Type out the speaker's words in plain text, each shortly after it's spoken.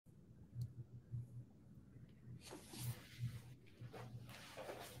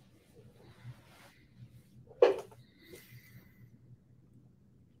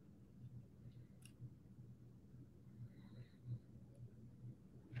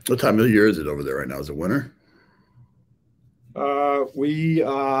What time of the year is it over there right now? Is it winter? We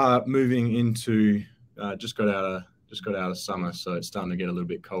are moving into just got out of summer, so it's starting to get a little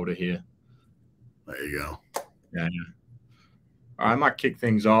bit colder here. There you go. Yeah. All right, I might kick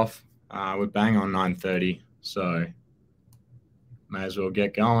things off. We're bang on 9:30, so may as well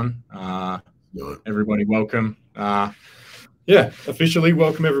get going. Everybody, welcome. Officially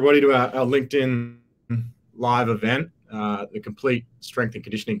welcome everybody to our LinkedIn live event, the Complete Strength and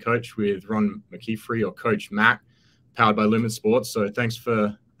Conditioning Coach with Ron McKeefrey, or Coach Mac, powered by Lumin Sports. So thanks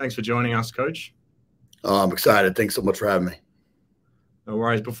for joining us, Coach. Oh, I'm excited. Thanks so much for having me. No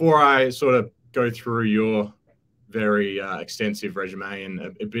worries. Before I sort of go through your very extensive resume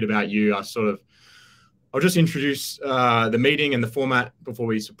and a bit about you, I'll just introduce the meeting and the format before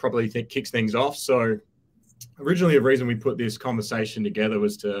we properly kicks things off. So originally, the reason we put this conversation together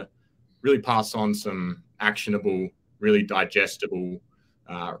was to really pass on some actionable, really digestible,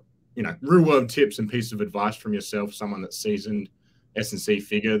 real world tips and pieces of advice from yourself, someone that's seasoned S&C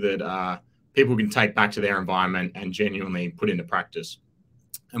figure that people can take back to their environment and genuinely put into practice.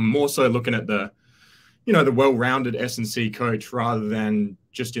 And more so looking at the well-rounded S&C coach rather than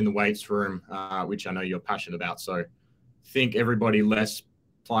just in the weights room, which I know you're passionate about. So think everybody less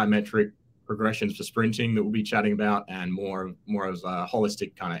plyometric progressions for sprinting that we'll be chatting about, and more as a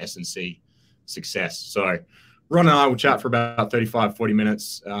holistic kind of S&C success. So Ron and I will chat for about 35, 40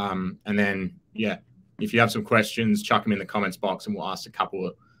 minutes. And then, if you have some questions, chuck them in the comments box and we'll ask a couple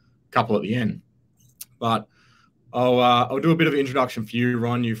at the end. But I'll do a bit of an introduction for you,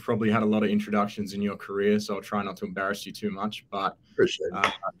 Ron. You've probably had a lot of introductions in your career, so I'll try not to embarrass you too much. But appreciate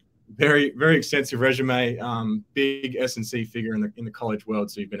it. Very, very extensive resume. Big S&C figure in the college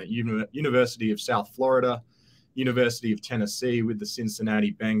world. So you've been at University of South Florida, University of Tennessee with the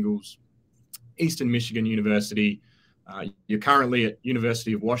Cincinnati Bengals, Eastern Michigan University. You're currently at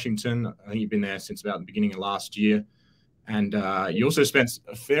University of Washington. I think you've been there since about the beginning of last year. And you also spent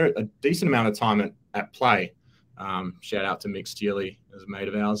a decent amount of time at Play. Shout out to Mick Steely, as a mate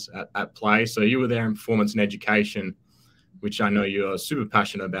of ours at Play. So you were there in performance and education, which I know you're super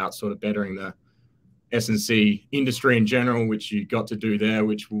passionate about, sort of bettering the S&C industry in general, which you got to do there,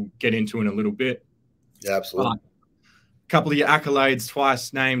 which we'll get into in a little bit. Yeah, absolutely. A couple of your accolades: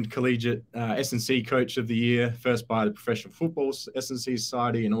 twice named collegiate S&C Coach of the Year, first by the Professional Football S&C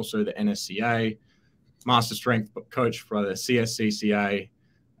Society and also the NSCA, Master Strength Coach by the CSCCA.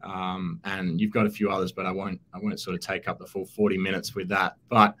 And you've got a few others, but I won't sort of take up the full 40 minutes with that.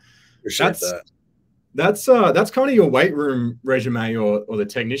 But that's kind of your weight room resume, or the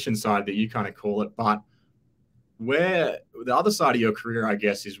technician side that you kind of call it. But where the other side of your career, I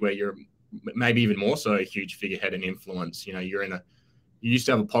guess, is where you're maybe even more so a huge figurehead and influence. You used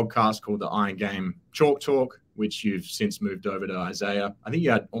to have a podcast called the Iron Game Chalk Talk, which you've since moved over to Isaiah. I think you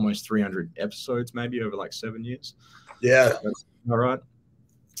had almost 300 episodes, maybe over like 7 years. Yeah. That's all right.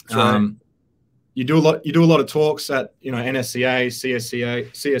 Right. You do a lot of talks at NSCA,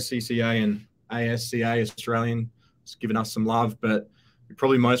 CSCCA, and ASCA Australian. It's given us some love, but you're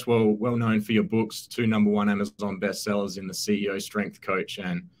probably most well known for your books, 2 #1 Amazon bestsellers in the CEO Strength Coach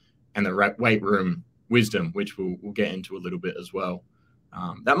and the Weight Room Wisdom, which we'll get into a little bit as well.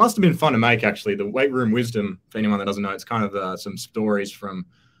 That must have been fun to make, actually. The Weight Room Wisdom, for anyone that doesn't know, it's kind of some stories from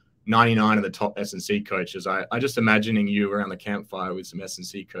 99 of the top S&C coaches. I just imagining you around the campfire with some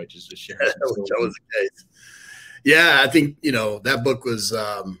S&C coaches just sharing some stories. That was the case. Yeah, I think, that book was,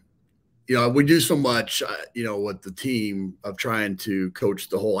 we do so much, with the team of trying to coach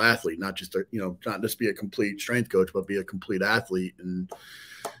the whole athlete, not just be a complete strength coach, but be a complete athlete. And,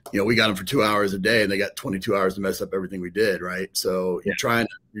 we got them for 2 hours a day and they got 22 hours to mess up everything we did. Right. So you're trying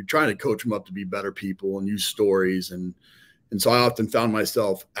to coach them up to be better people and use stories. And so I often found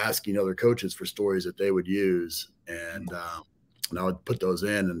myself asking other coaches for stories that they would use. And I would put those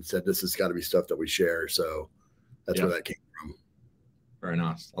in and said, this has got to be stuff that we share. So that's where that came from. Very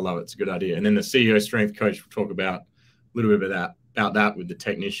nice. I love it. It's a good idea. And then the CEO Strength Coach will talk about a little bit about that with the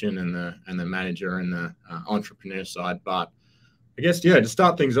technician and the manager and the entrepreneur side. But I guess, to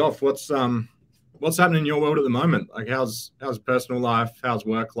start things off, what's happening in your world at the moment? Like how's personal life? How's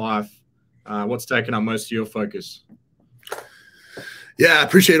work life? What's taking up most of your focus? Yeah, I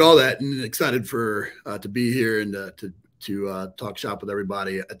appreciate all that and excited to be here and to talk shop with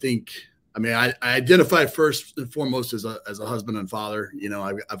everybody. I identify first and foremost as a husband and father.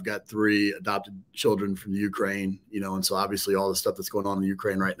 I've got 3 adopted children from the Ukraine, and so obviously all the stuff that's going on in the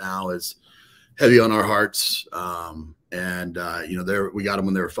Ukraine right now is heavy on our hearts. We got them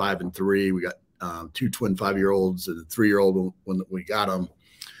when they were 5 and 3. We got 2 twin 5-year-olds and a 3-year-old when we got them.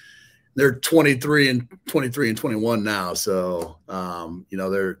 They're 23 and 21 now. So, you know,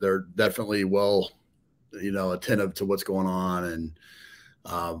 they're definitely well, you know, attentive to what's going on, and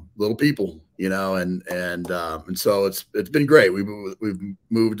little people, you know, and so it's been great. We've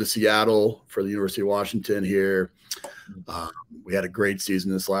moved to Seattle for the University of Washington here. We had a great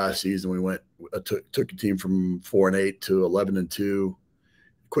season this last season. We took a team from 4-8 to 11-2,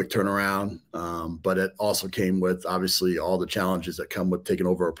 quick turnaround. But it also came with obviously all the challenges that come with taking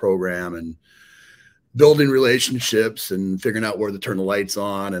over a program and building relationships and figuring out where to turn the lights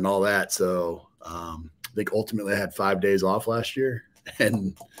on and all that. So I think ultimately I had 5 days off last year,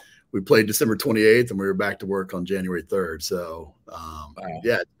 and we played December 28th and we were back to work on January 3rd. So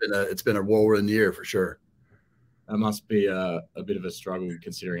yeah, it's been a whirlwind year for sure. That must be a bit of a struggle,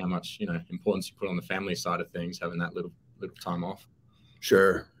 considering how much, you know, importance you put on the family side of things, having that little time off.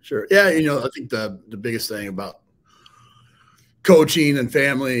 Sure. Yeah, you know, I think the biggest thing about coaching and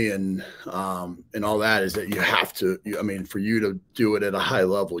family and all that is that you have to, I mean, for you to do it at a high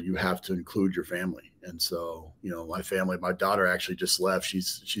level, you have to include your family. And so, you know, my family, my daughter actually just left.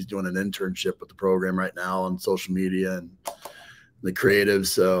 She's doing an internship with the program right now on social media and the creative.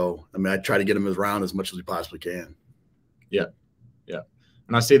 So, I mean, I try to get them around as much as we possibly can. Yeah.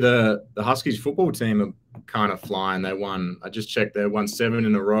 And I see the Huskies football team are kind of flying. They won. I just checked. They won 7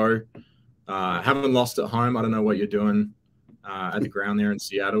 in a row. Haven't lost at home. I don't know what you're doing at the ground there in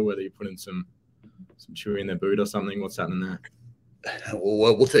Seattle, whether you're putting some chewy in their boot or something. What's happening there?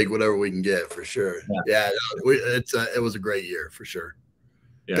 Well, we'll take whatever we can get for sure. Yeah, it was a great year for sure.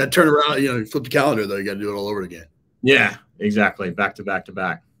 Yeah. Got to turn around, you know, flip the calendar though. You got to do it all over again. Yeah, exactly. Back to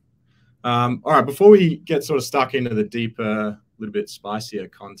back. All right. Before we get sort of stuck into the deeper, little bit spicier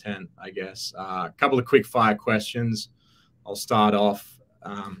content, I guess, a couple of quick fire questions. I'll start off.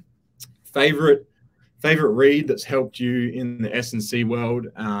 Favorite read that's helped you in the S&C world,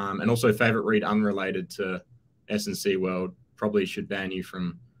 and also favorite read unrelated to S&C world. Probably should ban you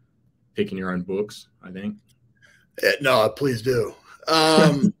from picking your own books, I think. No, please do.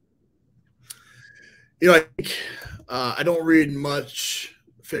 You know, I don't read much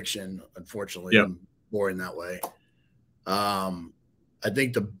fiction, unfortunately. Yep. I'm boring that way. I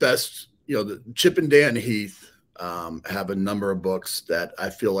think the best, you know, the Chip and Dan Heath have a number of books that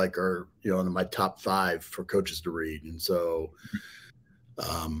I feel like are, you know, in my top 5 for coaches to read. And so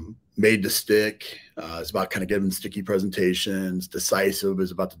Made to Stick is about kind of giving sticky presentations. Decisive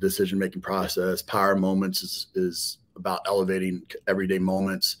is about the decision-making process. Power Moments is about elevating everyday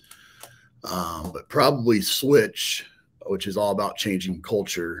moments. But probably Switch, which is all about changing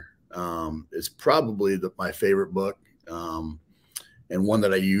culture, is probably my favorite book, and one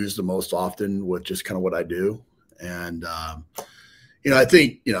that I use the most often with just kind of what I do. And you know, I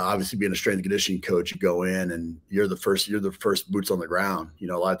think, you know, obviously being a strength and conditioning coach, you go in and you're the first boots on the ground, you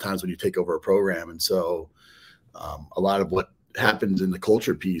know, a lot of times when you take over a program. And so a lot of what happens in the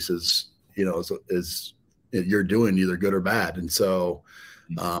culture piece is, you know, is you're doing either good or bad. And so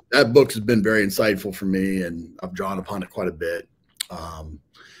that book has been very insightful for me, and I've drawn upon it quite a bit. I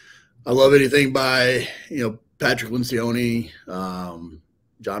love anything by, you know, Patrick Lencioni,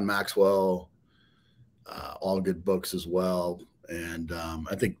 John Maxwell, all good books as well. And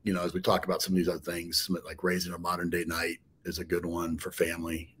I think, you know, as we talk about some of these other things, like Raising a Modern Day Knight is a good one for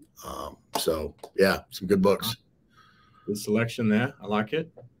family. So yeah, some good books. Good selection there. I like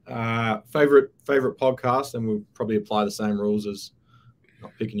it. Favorite podcast, and we'll probably apply the same rules as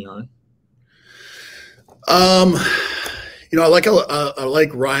not picking your own. You know, I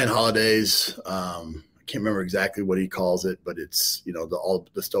like Ryan Holiday's. I can't remember exactly what he calls it, but it's, you know, all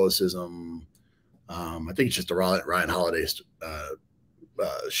the stoicism. I think it's just a Ryan Holiday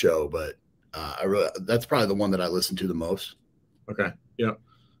show, but that's probably the one that I listen to the most. Okay. Yeah.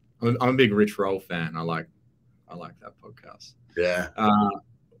 I'm a big Rich Roll fan. I like that podcast. Yeah.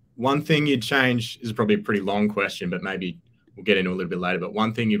 One thing you'd change is probably a pretty long question, but maybe we'll get into a little bit later. But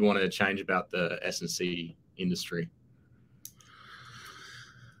one thing you'd want to change about the S&C industry?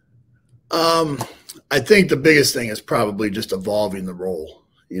 I think the biggest thing is probably just evolving the role.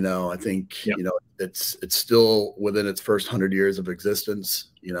 You know, I think, you know, it's still within its first 100 years of existence,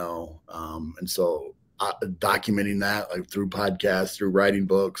 you know, and so documenting that, like through podcasts, through writing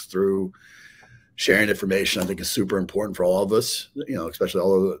books, through sharing information, I think is super important for all of us, you know, especially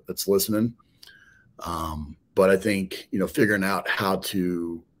all of that's listening. But I think, you know, figuring out how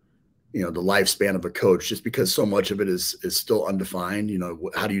to, you know, the lifespan of a coach, just because so much of it is still undefined. You know,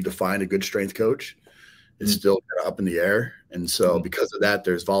 how do you define a good strength coach? It's still kind of up in the air. And so because of that,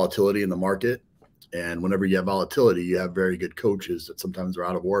 there's volatility in the market. And whenever you have volatility, you have very good coaches that sometimes are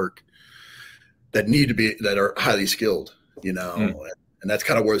out of work that are highly skilled, you know, and that's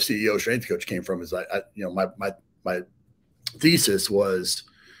kind of where the CEO strength coach came from. Is you know, my thesis was,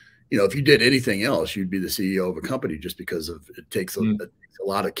 if you did anything else, you'd be the CEO of a company, just because it takes a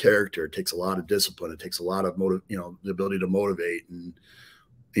lot of character. It takes a lot of discipline. It takes a lot of the ability to motivate and,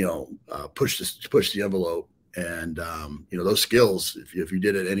 push the envelope. And, those skills, if you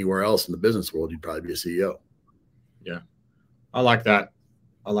did it anywhere else in the business world, you'd probably be a CEO. Yeah. I like that.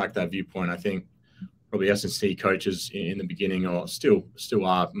 I like that viewpoint. I think probably S&C coaches in the beginning or still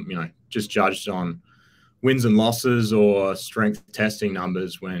are, just judged on wins and losses or strength testing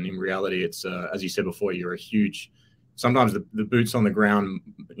numbers, when in reality it's, as you said before, you're sometimes the boots on the ground,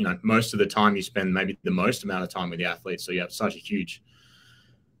 most of the time you spend maybe the most amount of time with the athletes. So you have such a huge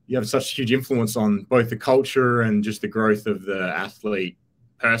influence on both the culture and just the growth of the athlete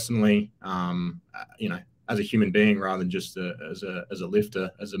personally, as a human being rather than just as a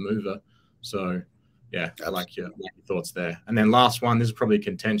lifter, as a mover. So yeah, I like your thoughts there. And then last one, this is probably a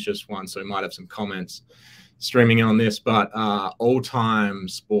contentious one, so we might have some comments streaming in on this, but all-time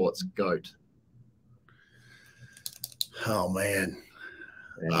sports GOAT. Oh man.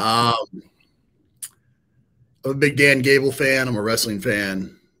 Yeah. I'm a big Dan Gable fan. I'm a wrestling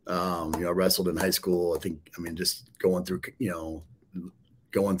fan. I wrestled in high school. Just going through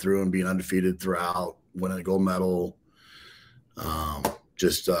and being undefeated throughout, winning a gold medal.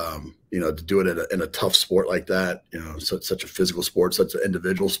 To do it in a tough sport like that, such a physical sport, such an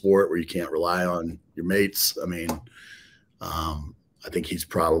individual sport where you can't rely on your mates. I think he's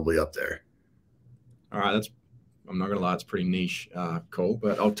probably up there. All right. I'm not going to lie, it's pretty niche, Cole,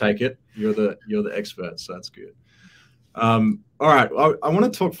 but I'll take it. You're the expert, so that's good. All right. I want to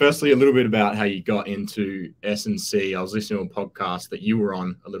talk firstly a little bit about how you got into S&C. I was listening to a podcast that you were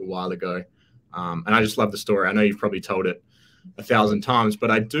on a little while ago, and I just love the story. I know you've probably told it 1,000 times,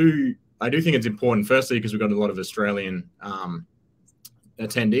 but I do think it's important, firstly, because we've got a lot of Australian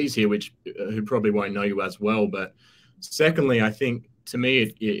attendees here, who probably won't know you as well. But secondly, I think to me,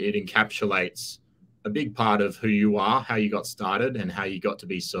 it encapsulates a big part of who you are, how you got started, and how you got to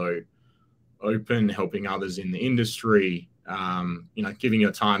be so open, helping others in the industry, giving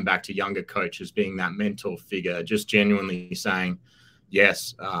your time back to younger coaches, being that mentor figure, just genuinely saying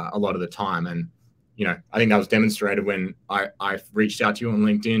yes a lot of the time. And I think that was demonstrated when I reached out to you on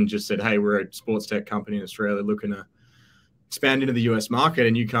LinkedIn, just said, hey, we're a sports tech company in Australia looking to expand into the US market.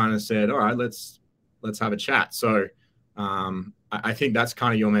 And you kind of said, all right, let's have a chat. So I think that's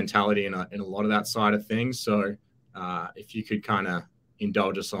kind of your mentality in a lot of that side of things. So if you could kind of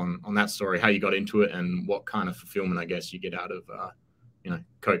indulge us on that story, how you got into it and what kind of fulfillment, I guess, you get out of,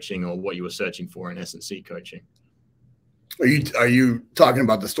 coaching, or what you were searching for in S&C coaching. Are you talking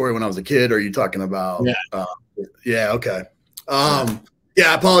about the story when I was a kid? Or are you talking about? Yeah. Okay. I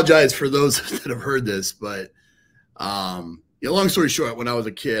apologize for those that have heard this, but long story short, when I was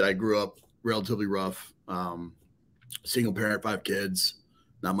a kid, I grew up relatively rough, single parent, 5 kids,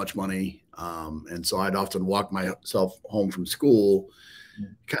 not much money. And so I'd often walk myself home from school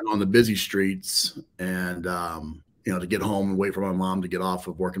kind of on the busy streets, and, to get home and wait for my mom to get off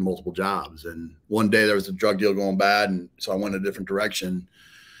of working multiple jobs. And one day there was a drug deal going bad, and so I went a different direction.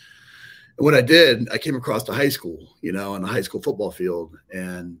 And what I did, I came across the high school, in a high school football field,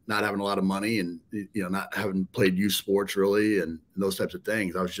 and not having a lot of money, and, not having played youth sports really, and those types of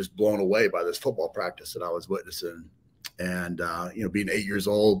things. I was just blown away by this football practice that I was witnessing. And, being 8 years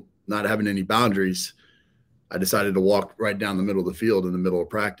old, not having any boundaries, I decided to walk right down the middle of the field in the middle of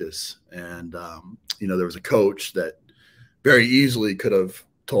practice. And, there was a coach that very easily could have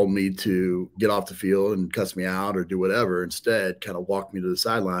told me to get off the field and cuss me out or do whatever. Instead, kind of walked me to the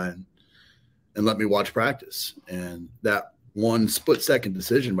sideline and let me watch practice. And that one split-second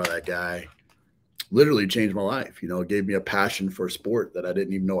decision by that guy literally changed my life. It gave me a passion for sport that I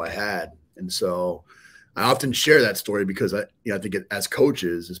didn't even know I had. And so I often share that story because I think as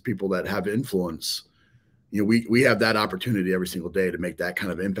coaches, as people that have influence, we have that opportunity every single day to make that kind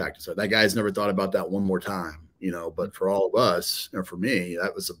of impact. So that guy's never thought about that one more time, but for all of us, for me,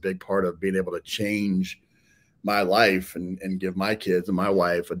 that was a big part of being able to change my life and give my kids and my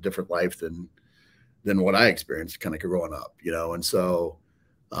wife a different life than what I experienced kind of growing up, And so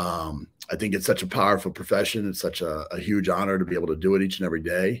I think it's such a powerful profession. It's such a huge honor to be able to do it each and every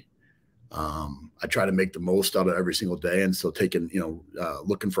day. I try to make the most out of every single day. And so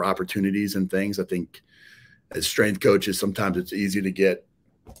looking for opportunities and things. I think as strength coaches, sometimes it's easy to get,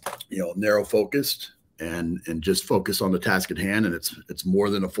 narrow focused and just focus on the task at hand. And it's more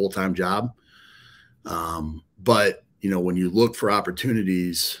than a full-time job. But, when you look for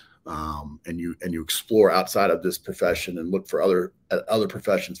opportunities and you explore outside of this profession and look for other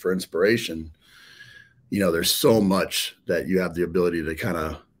professions for inspiration, there's so much that you have the ability to kind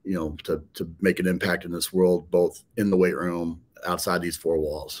of to make an impact in this world, both in the weight room, outside these four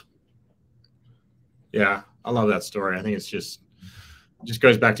walls. Yeah, I love that story. I think it just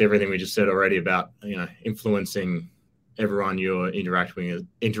goes back to everything we just said already about, influencing everyone you're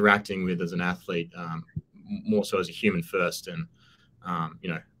interacting with as an athlete, more so as a human first, and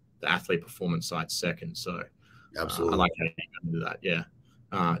the athlete performance side second. So absolutely, I like how you go into that. Yeah.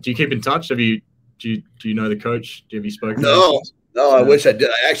 Do you keep in touch? Do you know the coach? Have you spoken? No, I wish I did.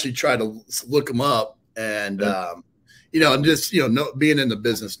 I actually tried to look him up, and and just being in the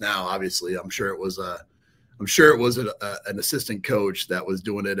business now, obviously, I'm sure it was an assistant coach that was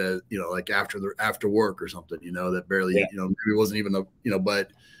doing it as like after work or something, that barely maybe wasn't even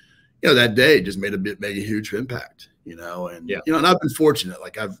but that day just made a huge impact, and and I've been fortunate,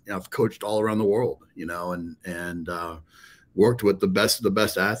 like I've coached all around the world, and worked with the best of the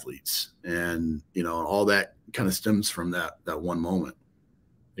best athletes, and all that kind of stems from that one moment.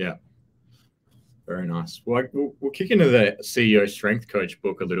 Yeah. Very nice. Well, we'll kick into the CEO Strength Coach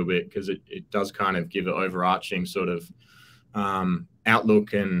book a little bit, because it does kind of give an overarching sort of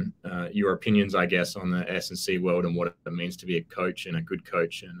outlook and your opinions, I guess, on the S&C world and what it means to be a coach and a good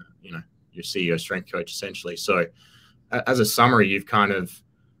coach, and your CEO Strength Coach essentially. So as a summary, you've kind of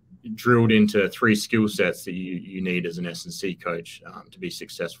drilled into 3 skill sets that you need as an S&C coach to be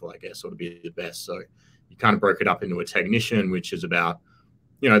successful, I guess, or to be the best. So you kind of broke it up into a technician, which is about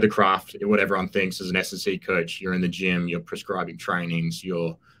the craft, what everyone thinks as an S&C coach. You're in the gym, you're prescribing trainings,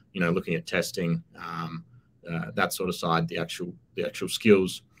 you're, looking at testing, that sort of side, the actual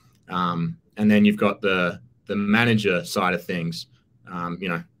skills. And then you've got the manager side of things.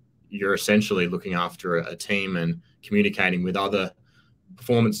 You're essentially looking after a team and communicating with other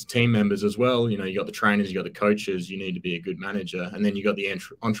performance team members as well. You got the trainers, you got the coaches, you need to be a good manager. And then you got the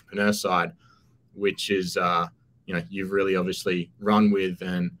entrepreneur side, which is, you've really obviously run with,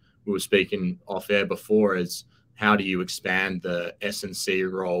 and we were speaking off air before, is how do you expand the S&C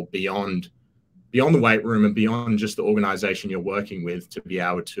role beyond the weight room and beyond just the organization you're working with, to be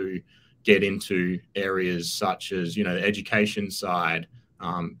able to get into areas such as, the education side.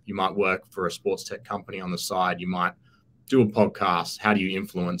 You might work for a sports tech company on the side. You might do a podcast. How do you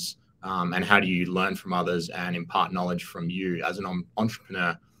influence and how do you learn from others and impart knowledge from you as an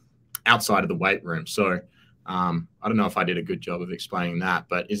entrepreneur outside of the weight room? So I don't know if I did a good job of explaining that,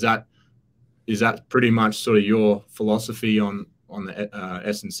 but is that pretty much sort of your philosophy on the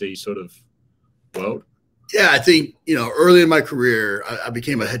S&C sort of world? Yeah, I think, early in my career, I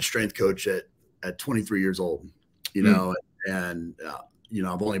became a head strength coach at 23 years old, and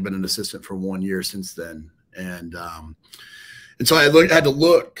I've only been an assistant for 1 year since then. And so I had to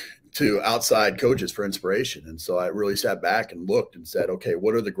look to outside coaches for inspiration. And so I really sat back and looked and said, okay,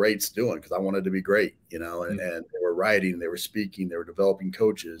 what are the greats doing? Because I wanted to be great, and they were writing, they were speaking, they were developing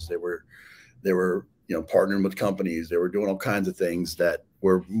coaches, they were partnering with companies, they were doing all kinds of things that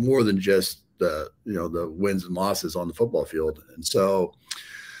were more than just the wins and losses on the football field. And so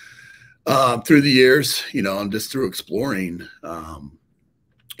through the years, and just through exploring, I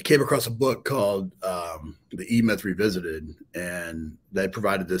came across a book called The E-Myth Revisited, and they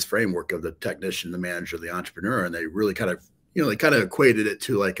provided this framework of the technician, the manager, the entrepreneur, and they really kind of equated it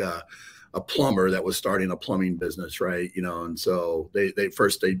to like a plumber that was starting a plumbing business, right? And so they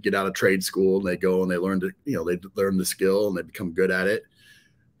get out of trade school and they go and they learn they learn the skill and they become good at it.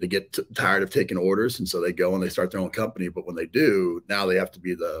 They get tired of taking orders, and so they go and they start their own company. But when they do, now they have to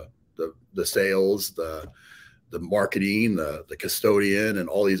be the sales, the marketing, the custodian, and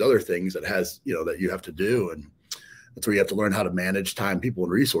all these other things that that you have to do. And that's where you have to learn how to manage time, people,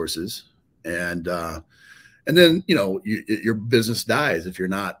 and resources. And then, your business dies if you're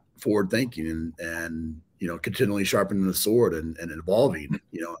not forward thinking and continually sharpening the sword and evolving.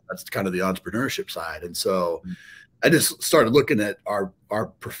 That's kind of the entrepreneurship side. And so I just started looking at our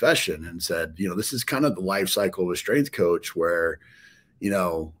profession and said, this is kind of the life cycle of a strength coach, where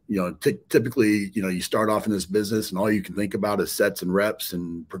typically, you start off in this business and all you can think about is sets and reps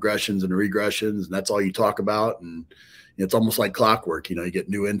and progressions and regressions. And that's all you talk about. And it's almost like clockwork. You get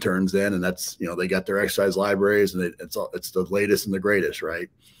new interns in, and that's, they got their exercise libraries, and it's the latest and the greatest. Right.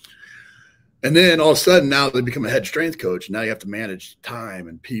 And then all of a sudden now they become a head strength coach. And now you have to manage time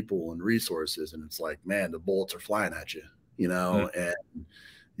and people and resources. And it's like, man, the bullets are flying at you, and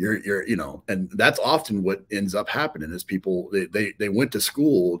you're and that's often what ends up happening is people, they went to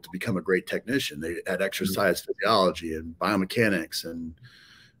school to become a great technician. They had exercise physiology and biomechanics and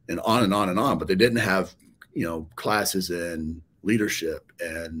on and on and on, but they didn't have, classes in leadership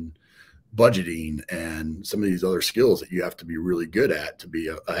and budgeting and some of these other skills that you have to be really good at to be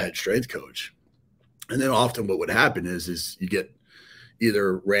a head strength coach. And then often what would happen is you get,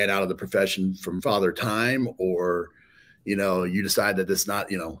 either ran out of the profession from father time, or, you know, you decide that it's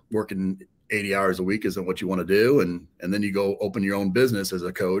not, you know, working 80 hours a week isn't what you want to do. And then you go open your own business as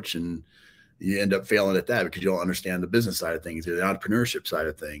a coach, and you end up failing at that because you don't understand the business side of things, the entrepreneurship side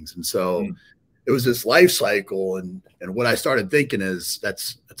of things. And so it was this life cycle. And what I started thinking is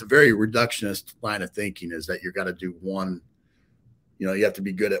that's a very reductionist line of thinking, is that you got to do one, you know, you have to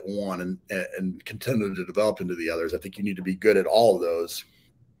be good at one and continue to develop into the others. I think you need to be good at all of those,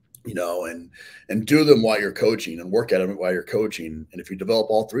 you know, and do them while you're coaching, and work at them while you're coaching. And if you develop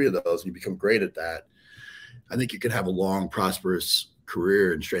all three of those and you become great at that, I think you can have a long, prosperous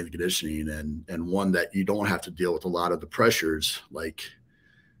career in strength and conditioning, and one that you don't have to deal with a lot of the pressures, like,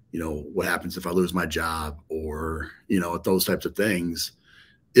 you know, what happens if I lose my job, or, you know, those types of things.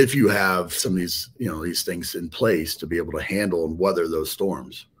 If you have some of these, you know, these things in place to be able to handle and weather those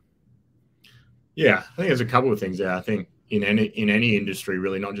storms. Yeah, I think there's a couple of things there. I think in any industry,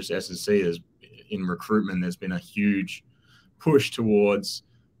 really, not just S&C, there's, in recruitment, there's been a huge push towards,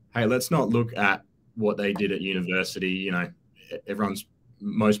 hey, let's not look at what they did at university. You know,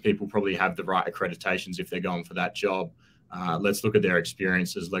 most people probably have the right accreditations if they're going for that job. Let's look at their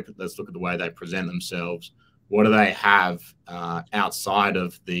experiences. Let's look at the way they present themselves. What do they have outside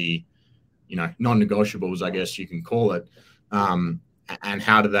of the, you know, non-negotiables, I guess you can call it, and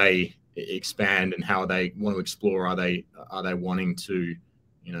how do they expand, and how they want to explore? Are they wanting to,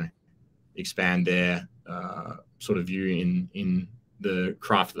 you know, expand their sort of view in the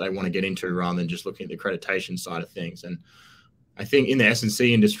craft that they want to get into, rather than just looking at the accreditation side of things? And I think in the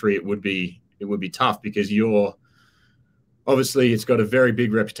S&C industry, it would be tough, because obviously it's got a very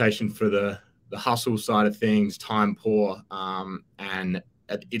big reputation for the hustle side of things, time poor, and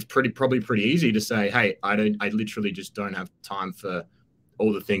it's probably pretty easy to say, hey, I literally just don't have time for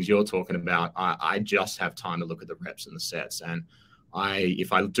all the things you're talking about. I just have time to look at the reps and the sets, and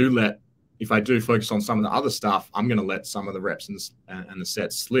if I do focus on some of the other stuff, I'm going to let some of the reps and the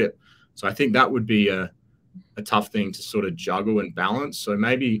sets slip. So I think that would be a tough thing to sort of juggle and balance. So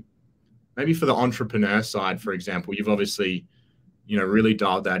maybe for the entrepreneur side, for example, you've obviously, you know, really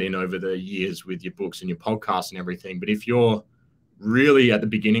dialed that in over the years with your books and your podcasts and everything. But if you're really at the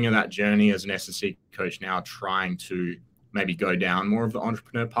beginning of that journey as an S&C coach now, trying to maybe go down more of the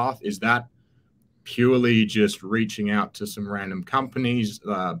entrepreneur path, is that purely just reaching out to some random companies,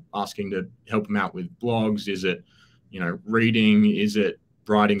 asking to help them out with blogs? Is it, you know, reading? Is it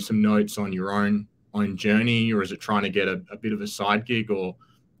writing some notes on your own journey? Or is it trying to get a bit of a side gig? Or,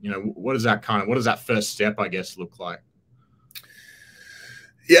 you know, what does that first step, I guess, look like?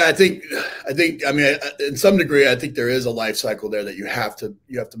 Yeah, I think, I mean, in some degree, I think there is a life cycle there that you have to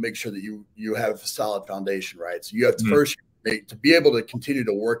make sure that you have a solid foundation, right? So you have to first, to be able to continue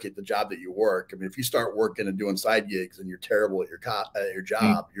to work at the job that you work. I mean, if you start working and doing side gigs and you're terrible at your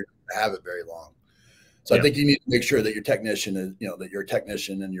job, you're going to have it very long. So I think you need to make sure that your technician is, you know, that you're a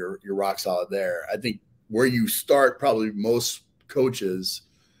technician and you're rock solid there. I think where you start, probably most coaches,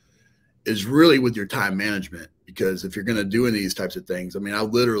 is really with your time management. Because if you're going to do any of these types of things, I mean, I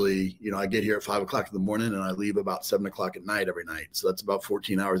literally, you know, I get here at 5 o'clock in the morning and I leave about 7 o'clock at night every night. So that's about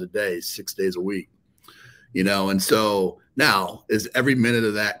 14 hours a day, 6 days a week, you know? And so now, is every minute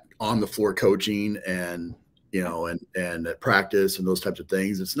of that on the floor coaching and, you know, and at practice and those types of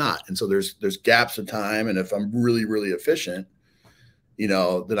things? It's not. And so there's gaps of time. And if I'm really, really efficient, you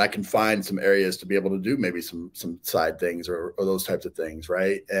know, then I can find some areas to be able to do maybe some side things or those types of things.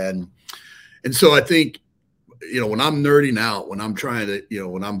 Right. And so I think, you know, when I'm nerding out, when I'm trying to, you know,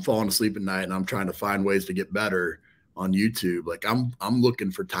 when I'm falling asleep at night and I'm trying to find ways to get better on YouTube, like I'm looking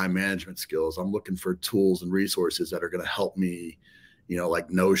for time management skills. I'm looking for tools and resources that are going to help me, you know,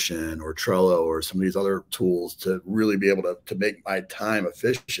 like Notion or Trello or some of these other tools to really be able to make my time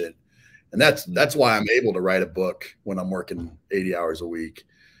efficient. And that's why I'm able to write a book when I'm working 80 hours a week,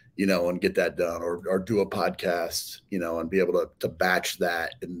 you know, and get that done, or do a podcast, you know, and be able to batch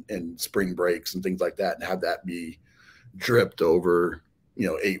that in spring breaks and things like that, and have that be dripped over, you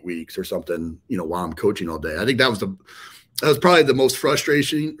know, 8 weeks or something, you know, while I'm coaching all day. I think that was probably the most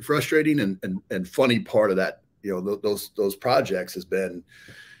frustrating and funny part of that, you know, those projects has been,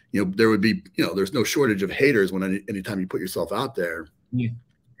 you know, there would be, you know, there's no shortage of haters when anytime you put yourself out there. Yeah.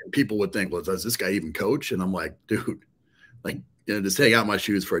 And people would think, well, does this guy even coach? And I'm like, dude, like, you know, just hang out my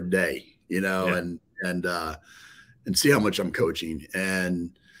shoes for a day, you know, and see how much I'm coaching.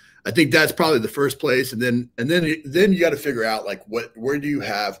 And I think that's probably the first place. And then you got to figure out, like, where do you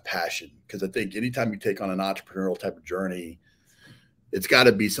have passion? Because I think anytime you take on an entrepreneurial type of journey, it's got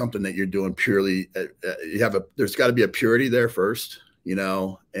to be something that you're doing purely. There's got to be a purity there first, you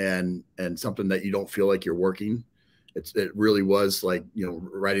know, and something that you don't feel like you're working. It really was like, you know,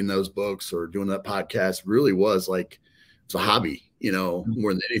 writing those books or doing that podcast really was like, it's a hobby, you know,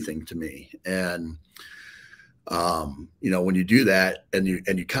 more than anything to me. And, you know, when you do that and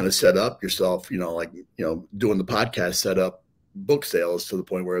you kind of set up yourself, you know, like, you know, doing the podcast set up book sales to the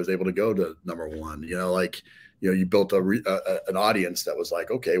point where I was able to go to #1, you know, like, you know, you built an audience that was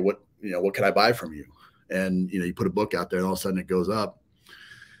like, okay, what can I buy from you? And, you know, you put a book out there and all of a sudden it goes up.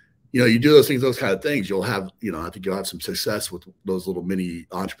 You know, you do those things, those kind of things, you'll have, you know, I think you'll have some success with those little mini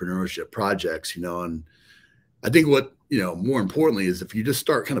entrepreneurship projects, you know. And I think what, you know, more importantly is if you just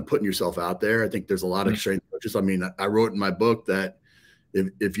start kind of putting yourself out there, I think there's a lot of strength coaches. I mean, I wrote in my book that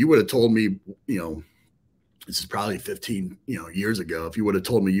if you would have told me, you know, this is probably 15, you know, years ago, if you would have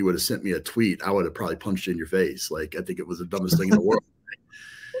told me, you would have sent me a tweet, I would have probably punched you in your face. Like, I think it was the dumbest thing in the world,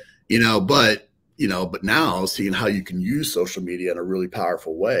 you know, but now seeing how you can use social media in a really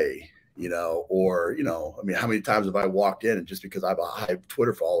powerful way, you know, or, you know, I mean, how many times have I walked in and just because I have a high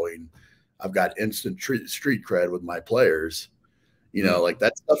Twitter following, I've got instant street cred with my players, you know, like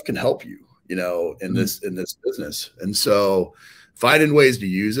that stuff can help you, you know, in this business. And so finding ways to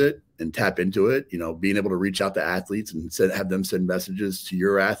use it and tap into it, you know, being able to reach out to athletes and have them send messages to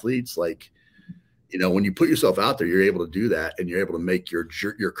your athletes, like, you know, when you put yourself out there, you're able to do that and you're able to make your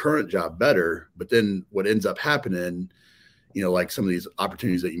current job better. But then what ends up happening, you know, like some of these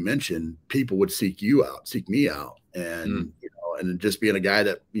opportunities that you mentioned, people would seek me out. And, you know, and just being a guy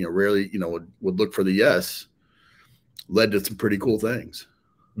that, you know, rarely, you know, would look for the yes led to some pretty cool things.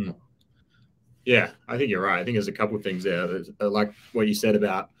 Yeah, I think you're right. I think there's a couple of things there. There's, like what you said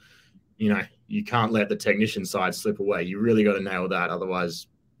about, you know, you can't let the technician side slip away. You really got to nail that. Otherwise,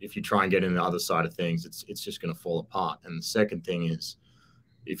 if you try and get into the other side of things, it's just going to fall apart. And the second thing is,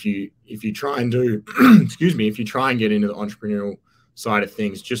 if you try and do, excuse me, if you try and get into the entrepreneurial side of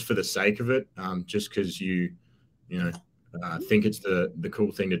things just for the sake of it, just because you think it's the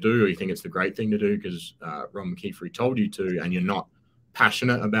cool thing to do, or you think it's the great thing to do because Ron McKeefrey told you to, and you're not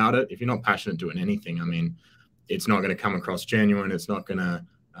passionate about it. If you're not passionate doing anything, I mean, it's not going to come across genuine. It's not going to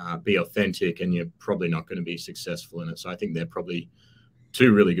be authentic, and you're probably not going to be successful in it. So I think they're probably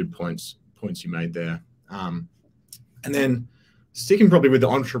two really good points you made there. And then sticking probably with the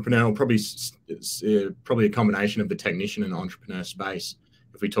entrepreneurial, probably a combination of the technician and entrepreneur space.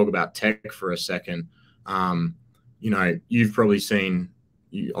 If we talk about tech for a second, you know, you've probably seen,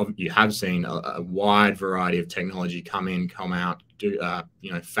 you have seen a wide variety of technology come in, come out, do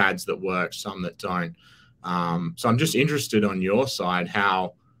you know, fads that work, some that don't. So I'm just interested on your side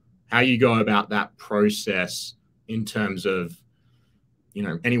how you go about that process in terms of, you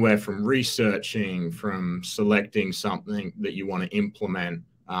know, anywhere from researching, from selecting something that you want to implement,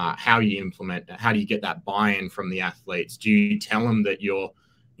 how you implement it, how do you get that buy-in from the athletes? Do you tell them that you're,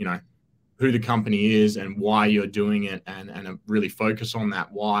 you know, who the company is and why you're doing it, and really focus on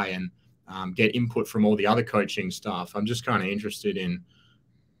that why, and get input from all the other coaching stuff? I'm just kind of interested in,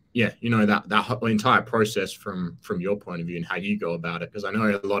 yeah, you know, that entire process from your point of view and how you go about it. Because I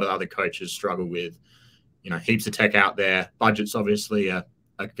know a lot of other coaches struggle with, you know, heaps of tech out there. Budget's obviously a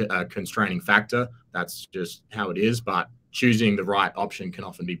constraining factor. That's just how it is. But choosing the right option can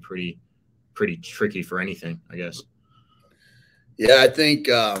often be pretty tricky for anything, I guess. Yeah, I think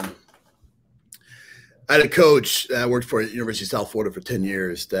I had a coach that worked for the University of South Florida for 10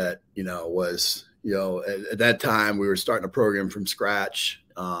 years that, you know, was, you know, at that time we were starting a program from scratch.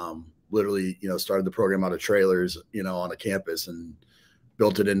 Literally, you know, started the program out of trailers, you know, on a campus and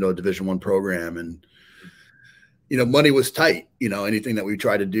built it into a Division I program. And, you know, money was tight. You know, anything that we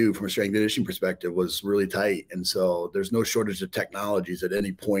tried to do from a strength and conditioning perspective was really tight. And so there's no shortage of technologies at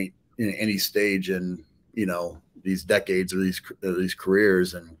any point in any stage in, you know, these decades or these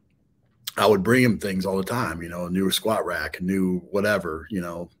careers. And I would bring him things all the time, you know, a newer squat rack, a new whatever, you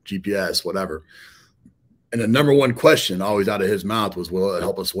know, GPS, whatever. And the number one question always out of his mouth was, will it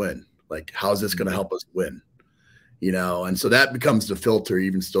help us win? Like, how's this going to help us win? You know, and so that becomes the filter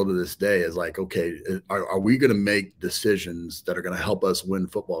even still to this day, is like, okay, are we going to make decisions that are going to help us win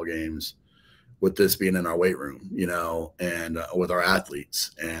football games with this being in our weight room, you know, and with our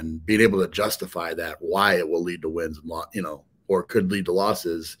athletes, and being able to justify that, why it will lead to wins, and you know, or could lead to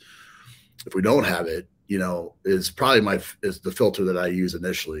losses if we don't have it, you know, is probably is the filter that I use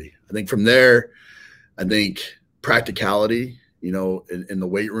initially. I think from there, I think practicality, you know, in the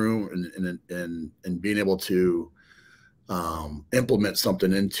weight room and being able to implement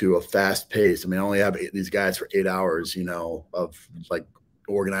something into a fast pace. I mean, I only have these guys for 8 hours, you know, of like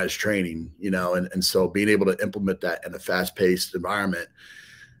organized training, you know, and so being able to implement that in a fast paced environment,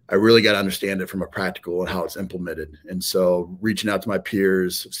 I really got to understand it from a practical and how it's implemented. And so reaching out to my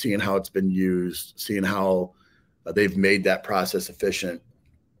peers, seeing how it's been used, seeing how they've made that process efficient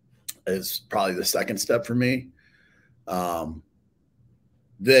is probably the second step for me.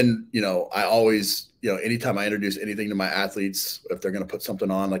 Then, I always, anytime I introduce anything to my athletes, if they're going to put something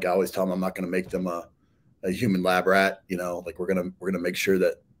on, like I always tell them, I'm not going to make them a human lab rat, like we're going to make sure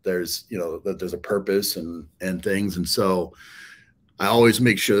that there's, that there's a purpose and things. And so I always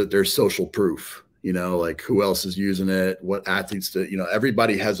make sure that there's social proof, like who else is using it, what athletes do,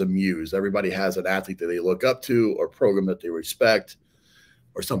 everybody has a muse. Everybody has an athlete that they look up to or program that they respect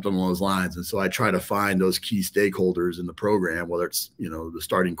or something along those lines. And so I try to find those key stakeholders in the program, whether it's, the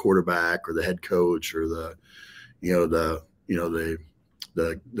starting quarterback or the head coach or the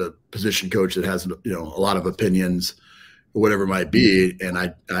position coach that has, a lot of opinions or whatever it might be. And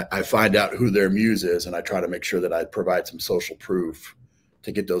I find out who their muse is, and I try to make sure that I provide some social proof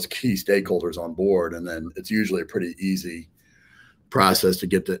to get those key stakeholders on board. And then it's usually a pretty easy process to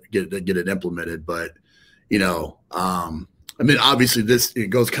get it implemented. But, obviously it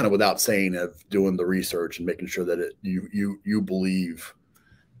goes kind of without saying of doing the research and making sure that you believe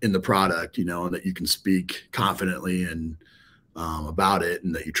in the product, and that you can speak confidently and about it,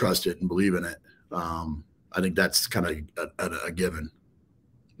 and that you trust it and believe in it. I think that's kind of a given.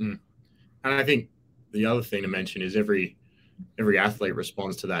 And I think the other thing to mention is every athlete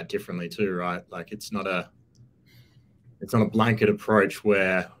responds to that differently too, right? Like it's not a blanket approach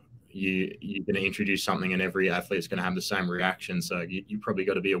where you're going to introduce something and every athlete is going to have the same reaction. So you probably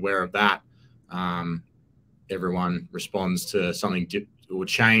got to be aware of that. Everyone responds to something or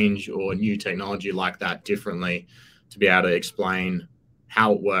change or new technology like that differently. To be able to explain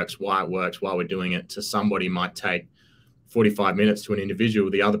how it works, why we're doing it, to somebody might take 45 minutes to an individual.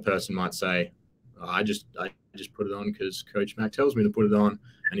 The other person might say, I just put it on because Coach Mac tells me to put it on,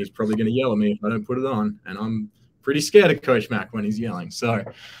 and he's probably going to yell at me if I don't put it on. And I'm pretty scared of Coach Mac when he's yelling. So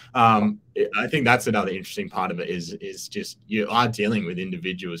I think that's another interesting part of it is just you are dealing with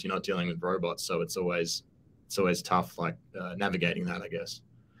individuals. You're not dealing with robots. So it's always tough, like navigating that, I guess.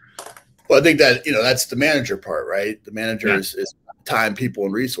 Well, I think that, that's the manager part, right? The manager is time, people,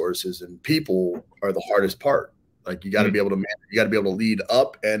 and resources, and people are the hardest part. Like you got to be able to manage, you got to be able to lead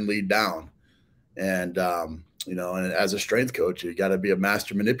up and lead down. And, and as a strength coach, you got to be a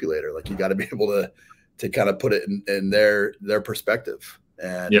master manipulator. Like you got to be able to kind of put it in their perspective.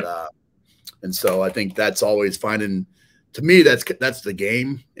 And, and so I think that's always finding, to me, that's the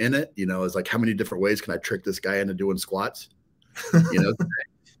game in it, is like, how many different ways can I trick this guy into doing squats?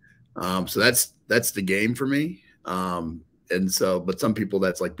 So that's the game for me. And so, but some people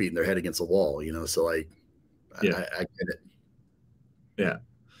that's like beating their head against a wall, so like, I get it. Yeah.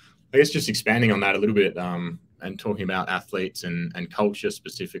 I guess just expanding on that a little bit, and talking about athletes and culture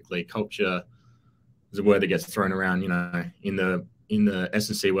specifically. Culture is a word that gets thrown around, in the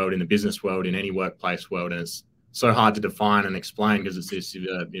S&C world, in the business world, in any workplace world. And it's so hard to define and explain because it's this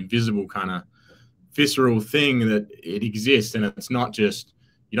invisible kind of visceral thing that it exists. And it's not just,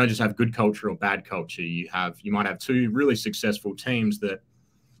 you don't just have good culture or bad culture. You might have two really successful teams that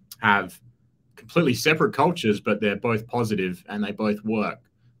have completely separate cultures, but they're both positive and they both work.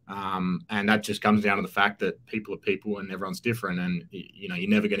 And that just comes down to the fact that people are people and everyone's different. And, you're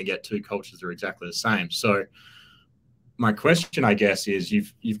never going to get two cultures that are exactly the same. So my question, I guess, is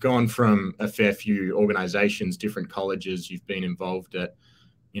you've gone from a fair few organizations, different colleges, you've been involved at,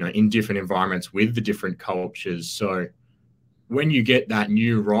 in different environments with the different cultures. So when you get that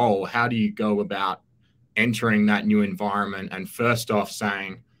new role, how do you go about entering that new environment and first off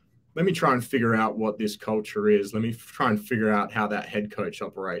saying, let me try and figure out what this culture is. Let me try and figure out how that head coach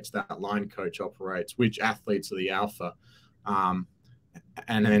operates, that line coach operates, which athletes are the alpha. And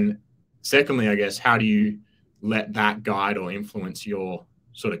then secondly, I guess, how do you let that guide or influence your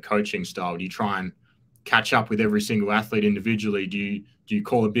sort of coaching style? Do you try and catch up with every single athlete individually? Do you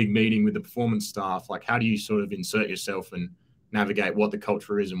call a big meeting with the performance staff? Like, how do you sort of insert yourself and navigate what the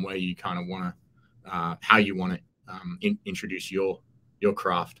culture is and where you kind of want to, how you want to introduce your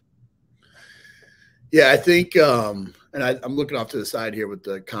craft? Yeah, I think, and I'm looking off to the side here with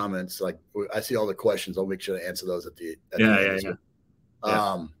the comments. Like I see all the questions. I'll make sure to answer those at the end.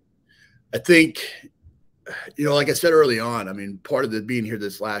 I think, like I said early on, I mean, part of being here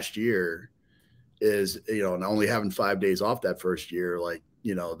this last year is, and only having 5 days off that first year, like,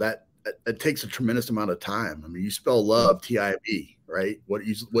 that it takes a tremendous amount of time. I mean, you spell love, TIME, right? What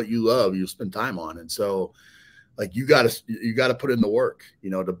you love, you spend time on. And so, like you got to put in the work,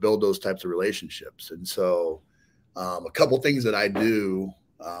 to build those types of relationships. And so a couple things that I do,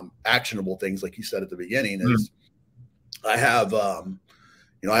 actionable things, like you said at the beginning, is I have,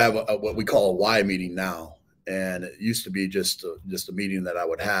 what we call a why meeting now. And it used to be just a meeting that I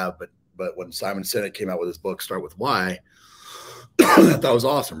would have, but but when Simon Sinek came out with his book, Start With Why, I thought it was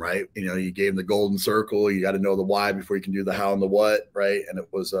awesome, right? You know, you gave him the golden circle. You got to know the why before you can do the how and the what, right? And it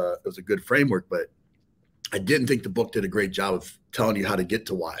was a good framework, but I didn't think the book did a great job of telling you how to get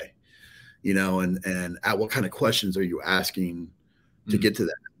to why, you know, and what kind of questions are you asking to get to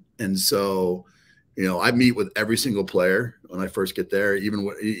that? And so, you know, I meet with every single player when I first get there,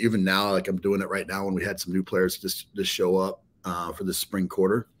 even now, like I'm doing it right now when we had some new players just show up for the spring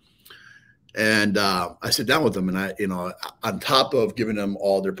quarter. And I sit down with them, and I, you know, on top of giving them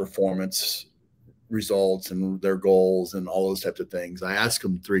all their performance results and their goals and all those types of things, I ask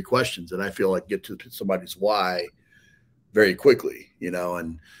them 3 questions that I feel like get to somebody's why very quickly, you know.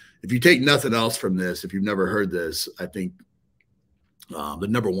 And if you take nothing else from this, if you've never heard this, I think the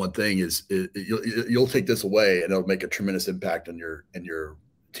number one thing is you'll take this away and it'll make a tremendous impact on your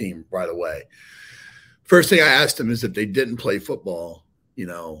team right away. First thing I asked them is if they didn't play football, you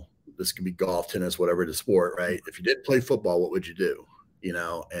know, this could be golf, tennis, whatever the sport, right? If you didn't play football, what would you do? You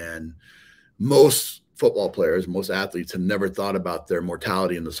know, and most football players, most athletes have never thought about their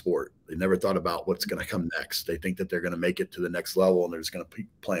mortality in the sport. They never thought about what's going to come next. They think that they're going to make it to the next level and they're just going to be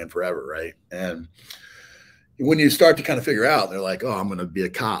playing forever, right? And when you start to kind of figure out, they're like, oh, I'm going to be a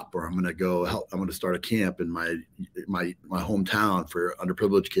cop, or I'm going to go help. I'm going to start a camp in my hometown for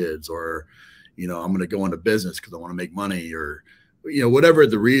underprivileged kids, or, you know, I'm going to go into business because I want to make money, or, you know, whatever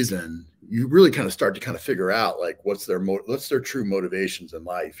the reason, you really kind of start to kind of figure out like what's their true motivations in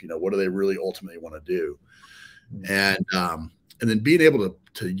life. You know, what do they really ultimately want to do? And then being able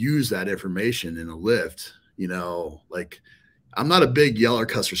to use that information in a lift, you know, like I'm not a big yeller,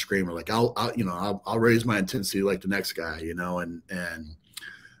 cusser, screamer. Like I'll raise my intensity like the next guy, you know,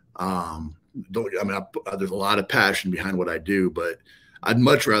 there's a lot of passion behind what I do, but I'd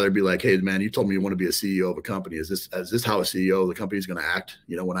much rather be like, hey, man, you told me you want to be a CEO of a company. Is this how a CEO of the company is going to act?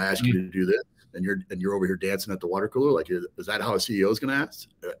 You know, when I ask you to do this and you're over here dancing at the water cooler, like, is that how a CEO is going to act?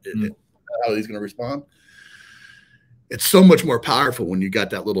 How he's going to respond? It's so much more powerful when you got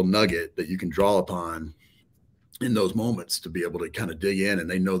that little nugget that you can draw upon in those moments to be able to kind of dig in, and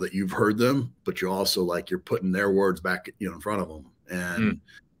they know that you've heard them, but you're also like, you're putting their words back, you know, in front of them. And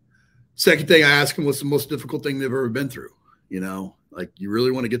second thing I ask them, what's the most difficult thing they've ever been through? You know, like you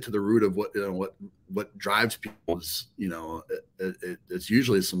really want to get to the root of what, you know, what drives people is, you know, it's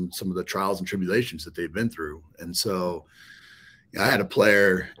usually some of the trials and tribulations that they've been through. And so I had a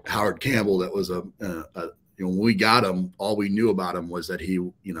player, Howard Campbell, that was you know, when we got him, all we knew about him was that he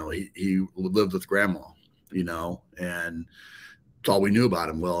lived with grandma, you know, and it's all we knew about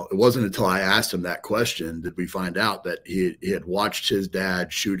him. Well, it wasn't until I asked him that question did we find out that he had watched his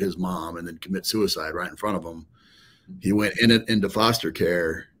dad shoot his mom and then commit suicide right in front of him. He went into foster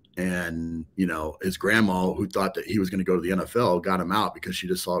care, and, you know, his grandma, who thought that he was going to go to the NFL, got him out because she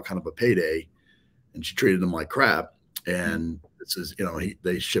just saw kind of a payday, and she treated him like crap. And this is, you know,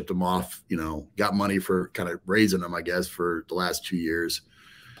 they shipped him off, you know, got money for kind of raising him, I guess, for the last 2 years.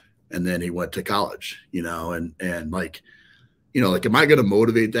 And then he went to college, you know, and like, you know, like, am I going to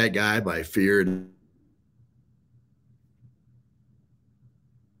motivate that guy by fear and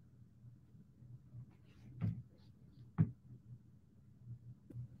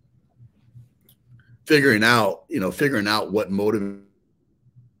figuring out what motivates,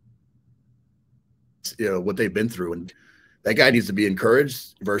 you know, what they've been through? And that guy needs to be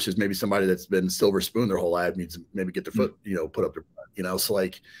encouraged versus maybe somebody that's been silver spoon their whole life needs to maybe get their foot, you know, put up their, you know, so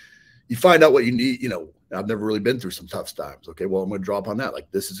like you find out what you need. You know, I've never really been through some tough times. Okay, well, I'm going to draw upon that.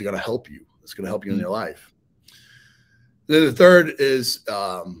 Like, this is going to help you. It's going to help you in your life. Then the third is,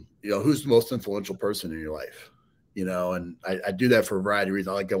 you know, who's the most influential person in your life? You know, and I do that for a variety of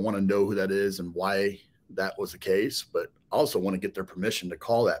reasons. I want to know who that is and why that was the case, but I also want to get their permission to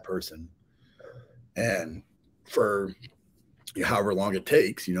call that person. And for, you know, however long it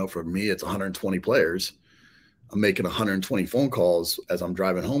takes, you know, for me, it's 120 players. I'm making 120 phone calls as I'm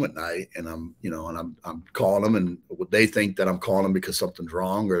driving home at night, and I'm calling them, and they think that I'm calling them because something's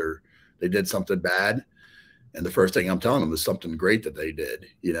wrong or they did something bad. And the first thing I'm telling them is something great that they did,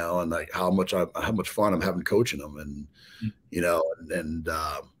 you know, and like how much fun I'm having coaching them, and, you know, and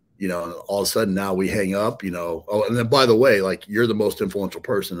you know, all of a sudden now we hang up, you know. Oh, and then by the way, like, you're the most influential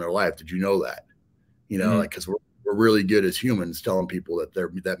person in their life. Did you know that? You know, like, because we're really good as humans telling people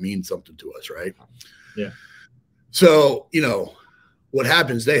that means something to us, right? Yeah. So, you know, what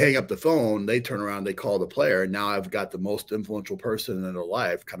happens, they hang up the phone, they turn around, they call the player, and now I've got the most influential person in their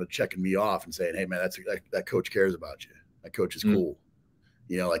life kind of checking me off and saying, hey, man, that coach cares about you. That coach is cool.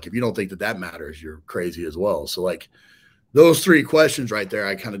 You know, like, if you don't think that matters, you're crazy as well. So, like, those 3 questions right there,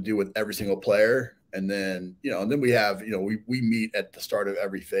 I kind of do with every single player. And then, you know, and then we have, you know, we meet at the start of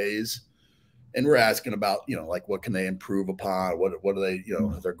every phase. And we're asking about, like, what can they improve upon? What do they,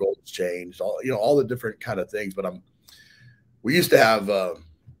 have their goals changed? All the different kind of things. But we used to have,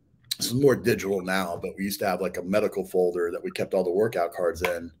 this is more digital now, but we used to have like a medical folder that we kept all the workout cards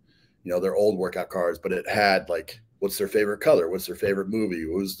in, their old workout cards, but it had like, what's their favorite color? What's their favorite movie?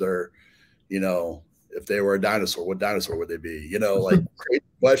 Who's their, if they were a dinosaur, what dinosaur would they be? Like crazy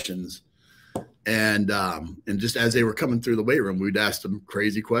questions. And just as they were coming through the weight room, we'd ask them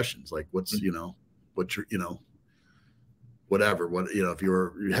crazy questions like, what's your, whatever, if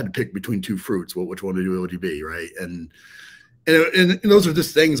you had to pick between two fruits, which one would you be, right? And those are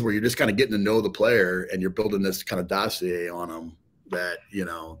just things where you're just kind of getting to know the player, and you're building this kind of dossier on them that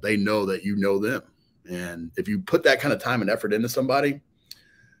they know that you know them. And if you put that kind of time and effort into somebody,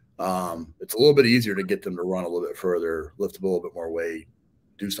 it's a little bit easier to get them to run a little bit further, lift a little bit more weight,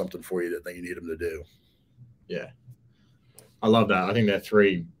 do something for you that you need them to do. Yeah. I love that. I think they're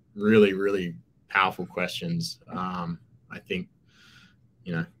three really, really powerful questions. I think,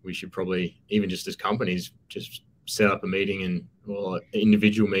 we should probably, even just as companies, just set up a meeting or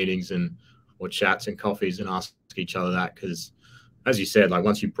individual meetings or chats and coffees and ask each other that. Because as you said, like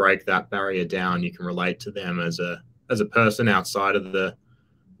once you break that barrier down, you can relate to them as a person outside of the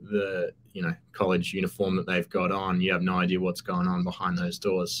college uniform that they've got on. You have no idea what's going on behind those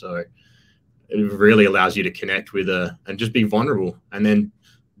doors. So it really allows you to connect with and just be vulnerable, and then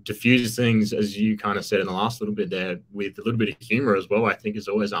diffuse things, as you kind of said in the last little bit there, with a little bit of humor as well. I think is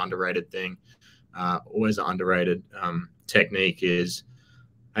always an underrated thing. Always an underrated technique is,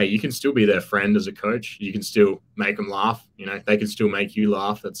 hey, you can still be their friend as a coach. You can still make them laugh. They can still make you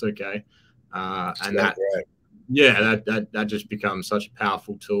laugh. That's okay. And that, right. Yeah, that just becomes such a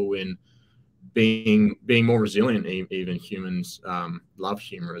powerful tool in being more resilient. Even humans love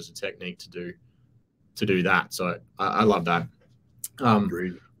humor as a technique to do that. So I love that.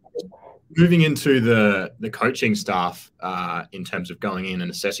 Agreed. Moving into the coaching staff in terms of going in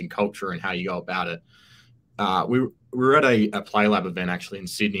and assessing culture and how you go about it. We were at a Play Lab event actually in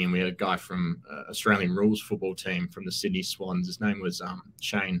Sydney, and we had a guy from Australian rules football team from the Sydney Swans. His name was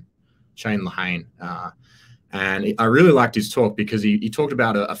Shane Lahane. And I really liked his talk because he talked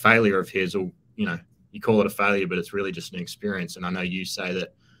about a failure of his, or, you call it a failure, but it's really just an experience. And I know you say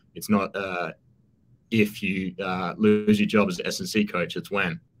that it's not if you lose your job as an S&C coach, it's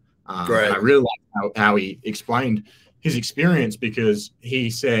when. Right. And I really liked how he explained his experience, because he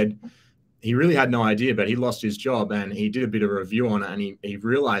said he really had no idea, but he lost his job, and he did a bit of a review on it, and he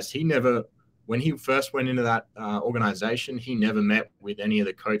realized when he first went into that organization, he never met with any of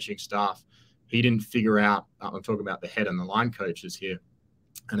the coaching staff. He didn't figure out, I'm talking about the head and the line coaches here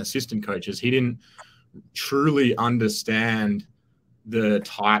and assistant coaches. He didn't truly understand the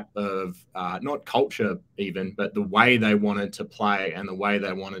type of, not culture even, but the way they wanted to play and the way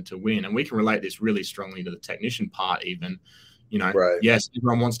they wanted to win. And we can relate this really strongly to the technician part even. Right. Yes,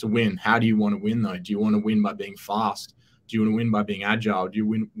 everyone wants to win. How do you want to win though? Do you want to win by being fast? Do you want to win by being agile? Do you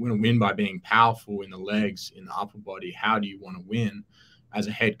want to win by being powerful in the legs, in the upper body? How do you want to win as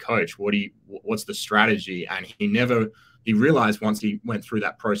a head coach? What's the strategy? And he realized once he went through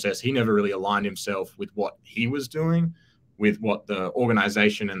that process, he never really aligned himself with what he was doing with what the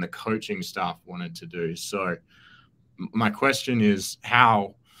organization and the coaching staff wanted to do. So my question is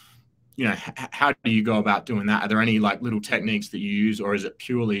how do you go about doing that? Are there any like little techniques that you use, or is it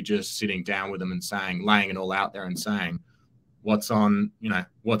purely just sitting down with them and laying it all out there and saying, what's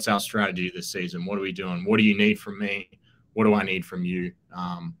our strategy this season? What are we doing? What do you need from me? What do I need from you?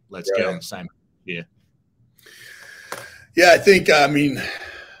 Let's get on the same here. Yeah, I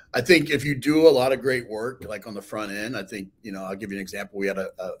think if you do a lot of great work, like on the front end, I think, I'll give you an example. We had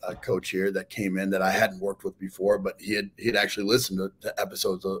a coach here that came in that I hadn't worked with before, but he had actually listened to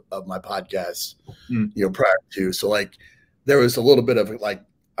episodes of my podcast, prior to. So like, there was a little bit of like,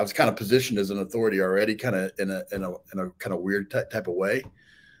 I was kind of positioned as an authority already, kind of in a kind of weird type of way.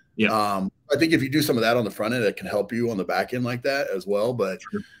 Yeah. I think if you do some of that on the front end, it can help you on the back end like that as well. But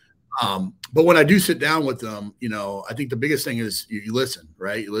sure. But when I do sit down with them, I think the biggest thing is you listen,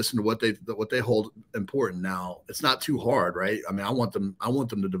 right? You listen to what they hold important. Now, it's not too hard, right? I mean, I want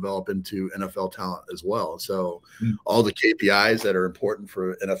them to develop into NFL talent as well. So all the KPIs that are important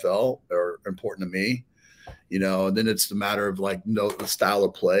for NFL are important to me, and then it's the matter of like, the style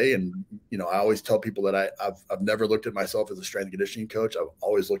of play. And, I always tell people that I've never looked at myself as a strength and conditioning coach. I've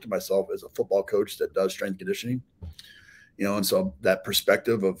always looked at myself as a football coach that does strength and conditioning. And so that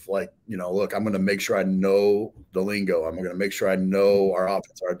perspective of like, look, I'm going to make sure I know the lingo. I'm going to make sure I know our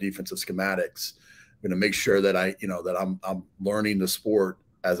offense, our defensive schematics. I'm going to make sure that that I'm learning the sport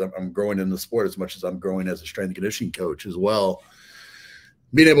as I'm growing in the sport as much as I'm growing as a strength and conditioning coach as well.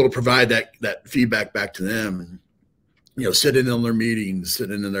 being able to provide that feedback back to them, and, you know, sitting in their meetings,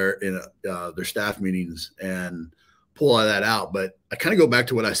 sitting in their staff meetings, and pull all that out. But I kind of go back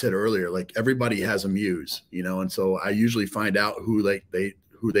to what I said earlier, like everybody has a muse, you know, and so I usually find out who they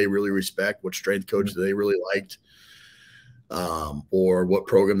really respect, what strength coach they really liked, or what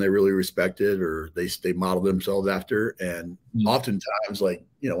program they really respected, or they model themselves after. And oftentimes, like,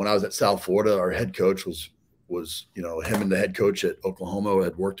 you know, when I was at South Florida, our head coach was, you know, him and the head coach at Oklahoma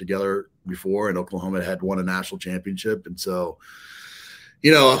had worked together before, and Oklahoma had won a national championship. And so,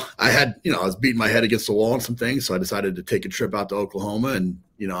 you know, I was beating my head against the wall on some things. So I decided to take a trip out to Oklahoma, and,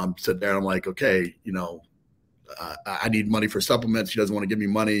 you know, I'm sitting there and I'm like, okay, you know, I need money for supplements. He doesn't want to give me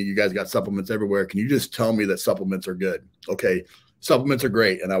money. You guys got supplements everywhere. Can you just tell me that supplements are good? Okay, supplements are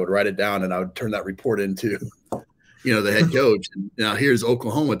great. And I would write it down, and I would turn that report into, you know, the head coach. And now here's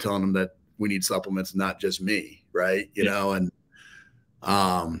Oklahoma telling them that we need supplements, not just me, right? You know, and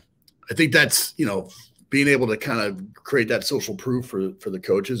I think that's, you know, being able to kind of create that social proof for the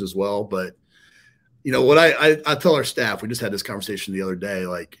coaches as well. But, you know, what I tell our staff, we just had this conversation the other day,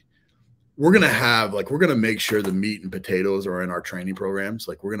 like, we're going to make sure the meat and potatoes are in our training programs.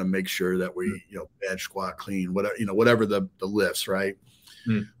 Like, we're going to make sure that we, you know, bench, squat, clean, whatever, you know, whatever the lifts, right?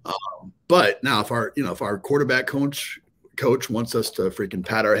 But now if our quarterback coach wants us to freaking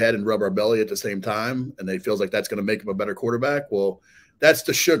pat our head and rub our belly at the same time, and they feels like that's going to make him a better quarterback, well, that's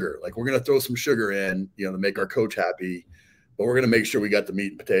the sugar. Like, we're going to throw some sugar in, you know, to make our coach happy, but we're going to make sure we got the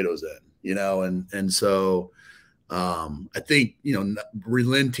meat and potatoes in, you know? And so I think, you know,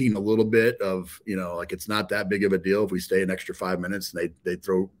 relenting a little bit of, you know, like, it's not that big of a deal if we stay an extra 5 minutes and they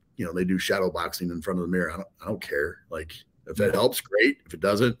throw, you know, they do shadow boxing in front of the mirror. I don't care. Like, if it helps, great. If it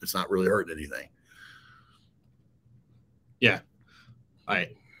doesn't, it's not really hurting anything. Yeah, I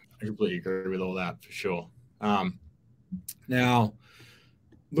completely agree with all that for sure. Now,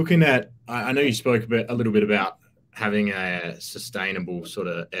 looking at, I know you spoke a little bit about having a sustainable sort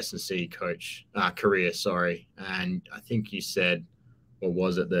of S&C coach career, and I think you said, or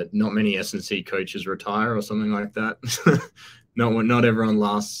was it that not many S&C coaches retire or something like that? Not everyone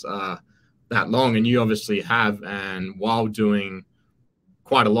lasts that long, and you obviously have, and while doing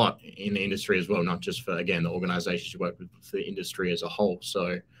quite a lot in the industry as well, not just for, again, the organizations you work with, for the industry as a whole.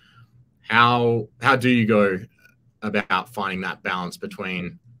 So how do you go about finding that balance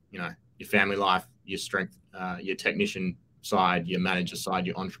between, you know, your family life, your strength, your technician side, your manager side,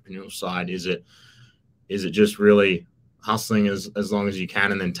 your entrepreneurial side? Is it just really hustling as long as you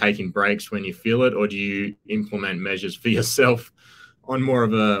can and then taking breaks when you feel it? Or do you implement measures for yourself on more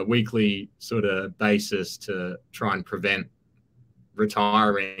of a weekly sort of basis to try and prevent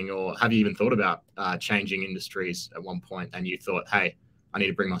retiring? Or have you even thought about changing industries at one point and you thought, hey, I need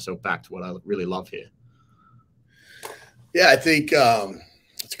to bring myself back to what I really love here? Yeah, I think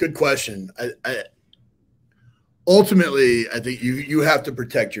it's a good question. Ultimately, I think you have to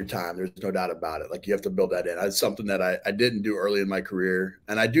protect your time. There's no doubt about it. Like, you have to build that in. That's something that I didn't do early in my career.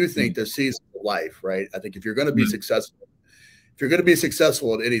 And I do think there's seasons of life, right? I think if you're going to be successful,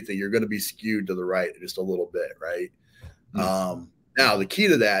 at anything, you're going to be skewed to the right just a little bit, right? Now, the key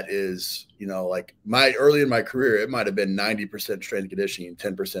to that is, you know, like, early in my career, it might have been 90% strength and conditioning,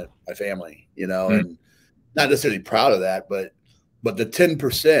 10% my family, you know, and not necessarily proud of that, but the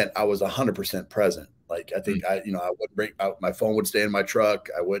 10%, I was 100% present. Like, I think I wouldn't bring out, my phone would stay in my truck.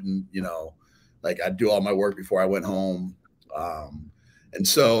 I wouldn't, you know, like, I'd do all my work before I went home. And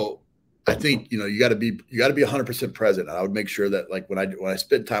so I think, you know, you got to be 100% present. And I would make sure that, like, when I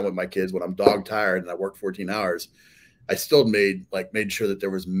spend time with my kids, when I'm dog tired and I work 14 hours, I still made sure that there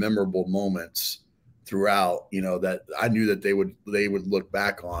was memorable moments throughout, you know, that I knew that they would look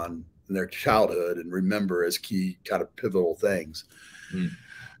back on in their childhood and remember as key kind of pivotal things.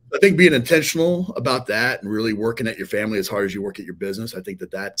 I think being intentional about that and really working at your family as hard as you work at your business, I think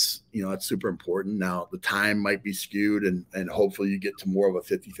that's, you know, that's super important. Now, the time might be skewed, and hopefully you get to more of a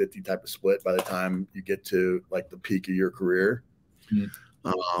 50-50 type of split by the time you get to, like, the peak of your career.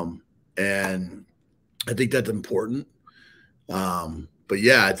 And I think that's important. But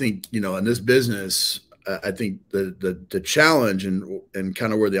yeah, I think, you know, in this business, I think the challenge and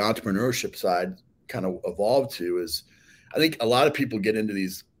kind of where the entrepreneurship side kind of evolved to is, I think a lot of people get into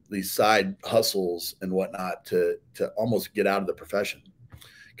these side hustles and whatnot to almost get out of the profession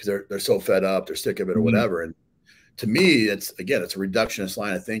because they're so fed up, they're sick of it or whatever. And to me, it's a reductionist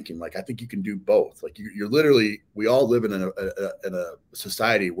line of thinking. Like, I think you can do both. Like, you're literally, we all live in a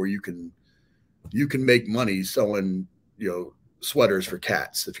society where you can make money selling, you know, sweaters for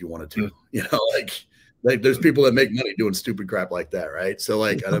cats if you wanted to, you know, like there's people that make money doing stupid crap like that. Right. So,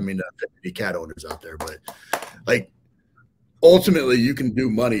 like, I don't mean to offend any cat owners out there, but, like, ultimately you can do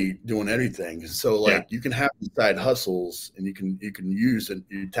money doing anything. So like Yeah. you can have side hustles and you can use and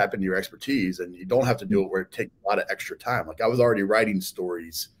you tap into your expertise, and you don't have to do it where it takes a lot of extra time. Like I was already writing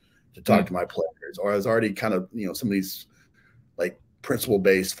stories to talk to my players, or I was already kind of, some of these like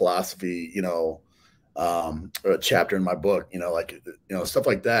principle-based philosophy, a chapter in my book, stuff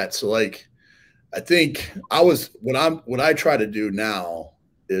like that. So like, I think what I try to do now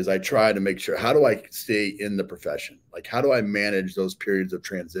is I try to make sure, how do I stay in the profession? Like, how do I manage those periods of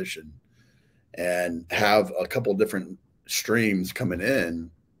transition and have a couple different streams coming in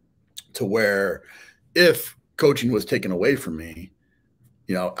to where if coaching was taken away from me,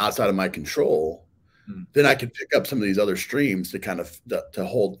 outside of my control, then I could pick up some of these other streams to kind of to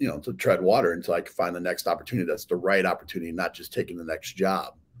hold, to tread water until I can find the next opportunity that's the right opportunity, not just taking the next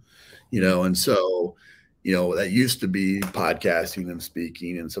job, and so, that used to be podcasting and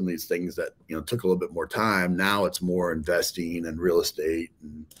speaking and some of these things that, took a little bit more time. Now it's more investing and real estate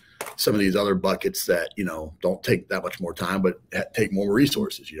and some of these other buckets that, don't take that much more time, but take more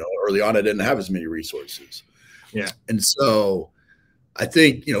resources. Early on, I didn't have as many resources. Yeah. And so I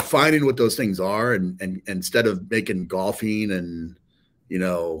think, finding what those things are and instead of making golfing and,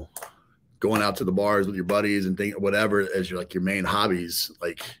 going out to the bars with your buddies and whatever as your main hobbies,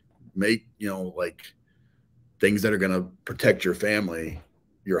 like make, like things that are going to protect your family,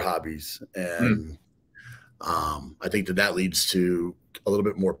 your hobbies. And I think that leads to a little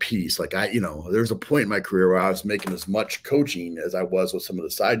bit more peace. Like there's a point in my career where I was making as much coaching as I was with some of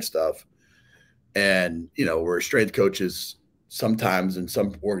the side stuff. And, where strength coaches sometimes in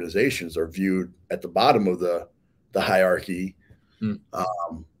some organizations are viewed at the bottom of the hierarchy.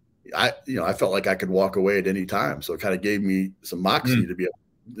 I felt like I could walk away at any time. So it kind of gave me some moxie to be able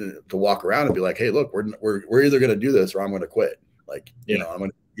to walk around and be like, hey, look, we're either going to do this or I'm going to quit. Like, I'm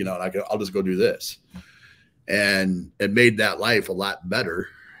going to, and I'll just go do this. And it made that life a lot better,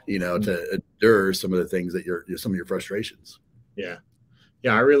 to endure some of the things that some of your frustrations. Yeah.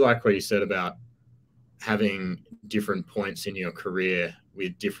 Yeah. I really like what you said about having different points in your career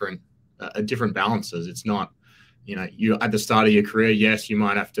with different balances. It's not, you at the start of your career, yes, you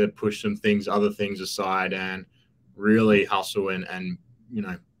might have to push other things aside and really hustle and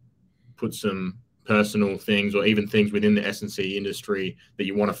put some personal things or even things within the S&C industry that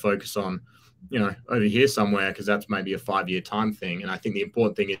you want to focus on, over here somewhere, because that's maybe a 5-year time thing. And I think the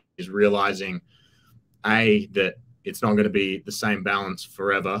important thing is realizing, that it's not going to be the same balance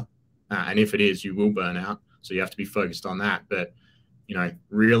forever. And if it is, you will burn out. So you have to be focused on that. But,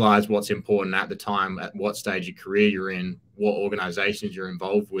 realize what's important at the time, at what stage of career you're in, what organizations you're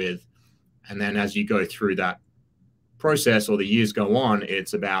involved with. And then as you go through that process or the years go on,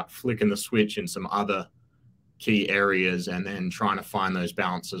 it's about flicking the switch in some other key areas and then trying to find those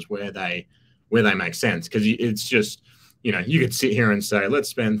balances where they make sense. Because it's just, you could sit here and say, let's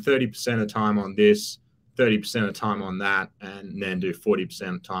spend 30% of time on this, 30% of time on that, and then do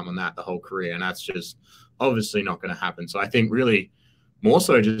 40% of time on that the whole career. And that's just obviously not going to happen. So I think really more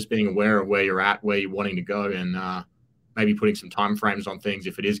so just being aware of where you're at, where you're wanting to go, and maybe putting some time frames on things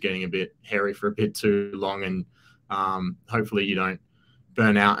if it is getting a bit hairy for a bit too long. And hopefully you don't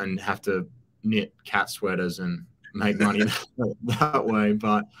burn out and have to knit cat sweaters and make money that way.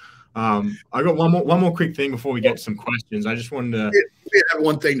 But I got one more quick thing before we get to some questions. I just wanted to add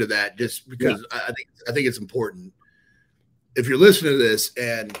one thing to that, just because I think it's important. If you're listening to this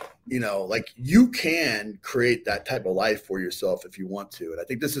and you can create that type of life for yourself if you want to. And I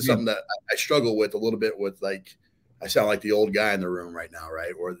think this is something that I struggle with a little bit with, like, I sound like the old guy in the room right now,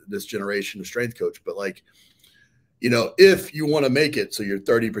 right? Or this generation of strength coach, but like, if you want to make it so you're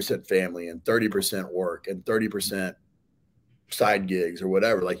 30% family and 30% work and 30% side gigs or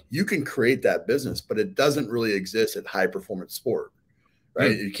whatever, like you can create that business, but it doesn't really exist at high performance sport,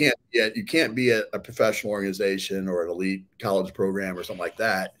 right? You can't be at a professional organization or an elite college program or something like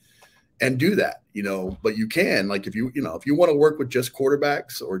that and do that, but you can, like, if you want to work with just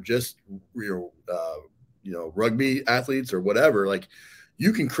quarterbacks or just, rugby athletes or whatever, like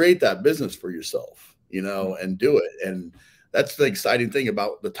you can create that business for yourself, and do it. And that's the exciting thing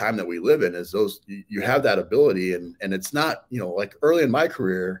about the time that we live in, is you have that ability. And it's not, like early in my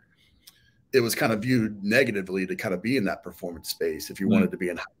career, it was kind of viewed negatively to kind of be in that performance space if you wanted to be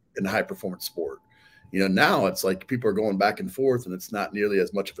in high performance sport. Now it's like people are going back and forth, and it's not nearly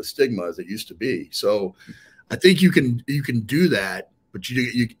as much of a stigma as it used to be. So I think you can do that, but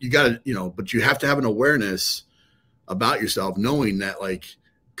you got to, but you have to have an awareness about yourself, knowing that like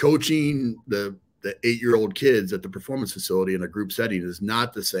coaching the 8-year-old kids at the performance facility in a group setting is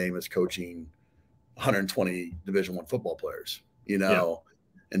not the same as coaching 120 Division I football players,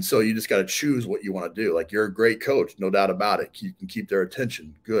 And so you just got to choose what you want to do. Like, you're a great coach, no doubt about it. You can keep their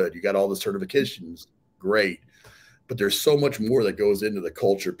attention. Good. You got all the certifications. Great. But there's so much more that goes into the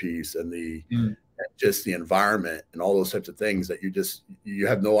culture piece and just the environment and all those types of things that you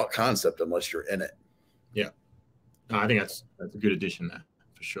have no concept unless you're in it. Yeah. No, I think that's a good addition there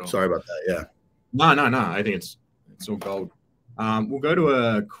for sure. Sorry about that. Yeah. No. I think it's all gold. We'll go to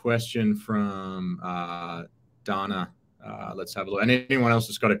a question from Dana. Let's have a look. And anyone else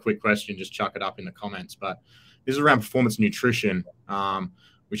that's got a quick question, just chuck it up in the comments. But this is around performance nutrition,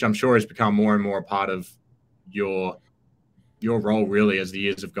 which I'm sure has become more and more a part of your role, really, as the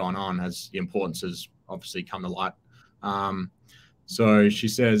years have gone on, as the importance has obviously come to light. So she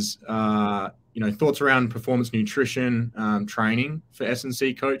says, thoughts around performance nutrition training for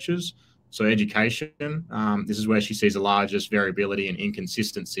S&C coaches. So education, this is where she sees the largest variability and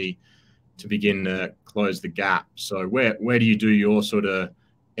inconsistency to begin to close the gap. So where do you do your sort of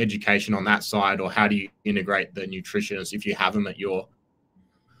education on that side, or how do you integrate the nutritionists, if you have them at your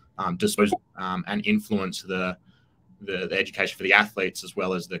disposal, and influence the education for the athletes as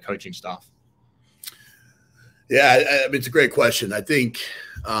well as the coaching staff? Yeah, I mean, it's a great question. I think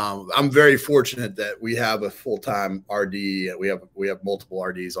I'm very fortunate that we have a full-time RD. We have multiple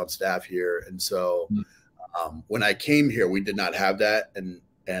RDs on staff here, and so when I came here, we did not have that. And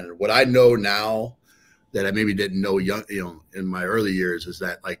what I know now that I maybe didn't know in my early years is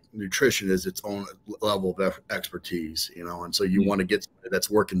that, like, nutrition is its own level of expertise, and so you want to get somebody that's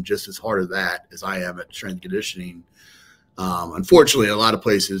working just as hard at that as I am at strength conditioning. Unfortunately, a lot of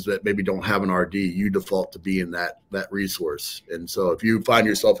places that maybe don't have an RD, you default to being that resource. And so if you find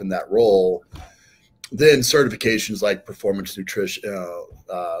yourself in that role, then certifications like performance nutrition,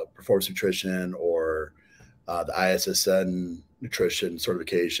 or the ISSN nutrition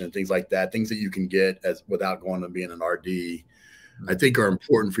certification, things like that, things that you can get without going to being an RD, I think are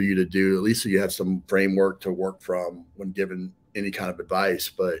important for you to do, at least so you have some framework to work from when given any kind of advice.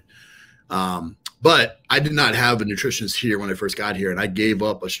 But I did not have a nutritionist here when I first got here, and I gave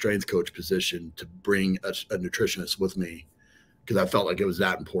up a strength coach position to bring a nutritionist with me because I felt like it was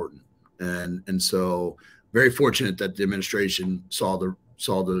that important. And so very fortunate that the administration saw the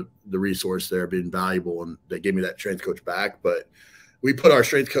resource there being valuable, and they gave me that strength coach back. But we put our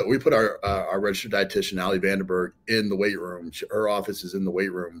our registered dietitian, Allie Vandenberg, in the weight room. Her office is in the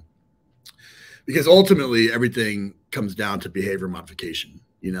weight room because ultimately everything comes down to behavior modification.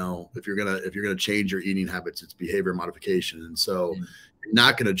 If you're gonna change your eating habits, it's behavior modification. And so you're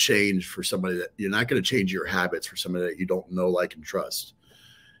not going to change your habits for somebody that you don't know, like, and trust.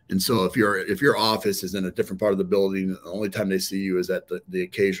 And so if your office is in a different part of the building, the only time they see you is at the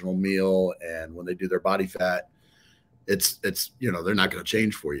occasional meal and when they do their body fat, it's they're not going to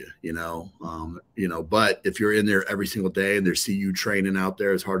change for you, but if you're in there every single day and they see you training out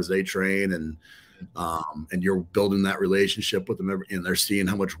there as hard as they train, and you're building that relationship with them, and they're seeing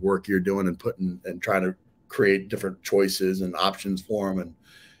how much work you're doing and trying to create different choices and options for them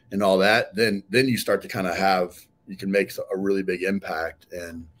and all that, then you start to you can make a really big impact.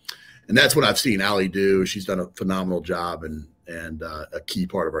 And that's what I've seen Allie do. She's done a phenomenal job and a key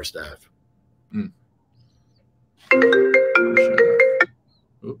part of our staff.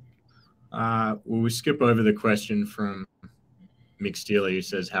 Well, we skip over the question from Mick Steele, who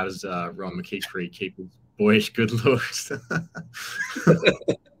says, how does Ron McKeefrey keep his boyish good looks?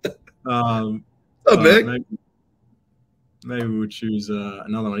 Mick? Maybe we'll choose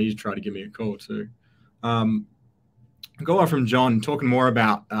another one. He's tried to give me a call too. Go on from John, talking more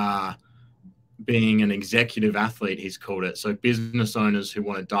about being an executive athlete, he's called it. So business owners who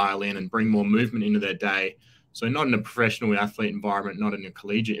want to dial in and bring more movement into their day. So not in a professional athlete environment, not in a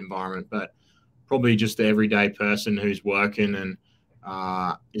collegiate environment, but probably just the everyday person who's working and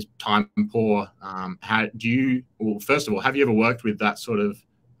is time poor. First of all, have you ever worked with that sort of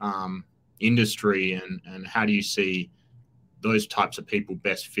industry, and how do you see those types of people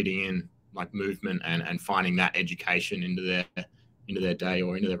best fitting in, like movement and finding that education into their day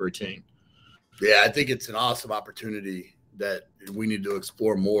or into their routine? Yeah, I think it's an awesome opportunity that we need to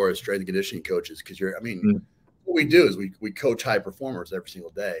explore more as strength and conditioning coaches, because what we do is we coach high performers every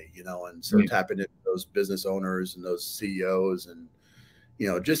single day, and so tapping into those business owners and those CEOs and,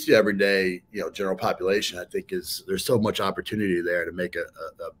 just the everyday, general population. I think there's so much opportunity there to make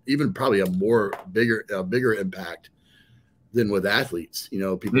even probably a bigger impact than with athletes,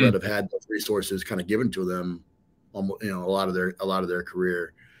 people that have had those resources kind of given to them, a lot of their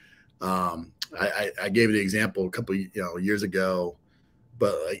career. I gave the example a couple years ago,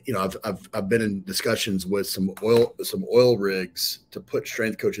 but I've been in discussions with some oil rigs to put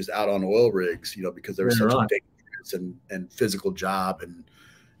strength coaches out on oil rigs, because they were such a dangerous and physical job, and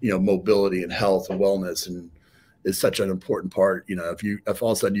mobility and health and wellness, and is such an important part. If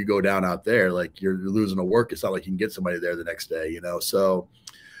all of a sudden you go down out there, like you're losing a work, it's not like you can get somebody there the next day, so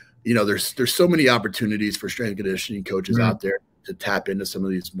there's so many opportunities for strength and conditioning coaches out there to tap into some of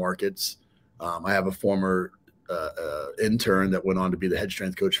these markets. I have a former intern that went on to be the head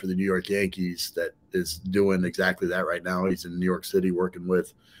strength coach for the New York Yankees that is doing exactly that right now. He's in New York City working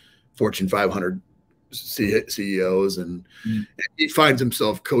with Fortune 500 CEOs, and he finds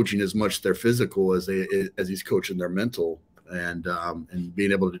himself coaching as much their physical as he's coaching their mental, and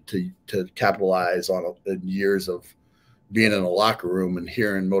being able to capitalize on years of being in a locker room and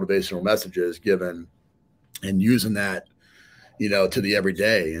hearing motivational messages given and using that, to the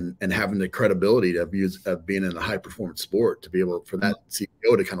everyday, and having the credibility of being in a high performance sport to be able for that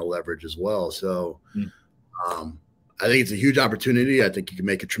CEO to kind of leverage as well. So, I think it's a huge opportunity. I think you can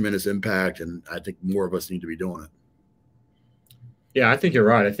make a tremendous impact, and I think more of us need to be doing it. Yeah, I think you're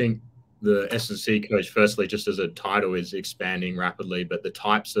right. I think the S&C coach, firstly, just as a title, is expanding rapidly, but the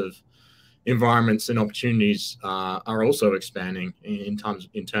types of environments and opportunities are also expanding in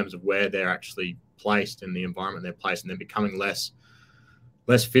terms of where they're actually placed and the environment they're placed, and they're becoming less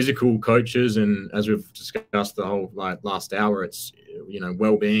physical coaches. And as we've discussed the whole last hour, it's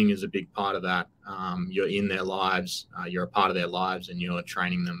well-being is a big part of that. You're in their lives, you're a part of their lives, and you're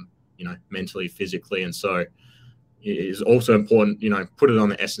training them mentally, physically. And so it is also important put it on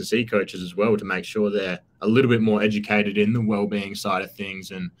the S&C coaches as well to make sure they're a little bit more educated in the well-being side of things,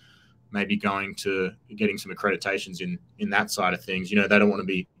 and maybe getting some accreditations in that side of things. They don't want to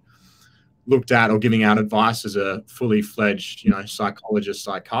be looked at or giving out advice as a fully fledged, psychologist,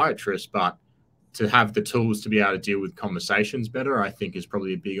 psychiatrist, but to have the tools to be able to deal with conversations better, I think is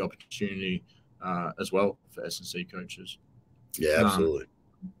probably a big opportunity as well for S&C coaches. Yeah, absolutely.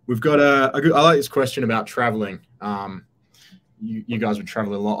 We've got I like this question about traveling. You guys would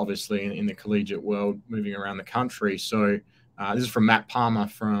travel a lot, obviously, in the collegiate world, moving around the country. So this is from Matt Palmer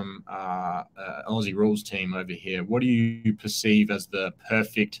from Aussie Rules team over here. What do you perceive as the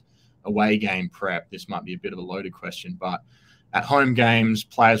perfect away game prep? This might be a bit of a loaded question, but at home games,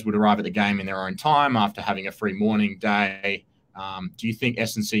 players would arrive at the game in their own time after having a free morning day. Do you think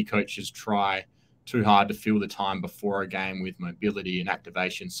S&C coaches try too hard to fill the time before a game with mobility and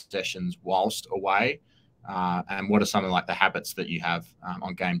activation sessions whilst away? And what are some of the habits that you have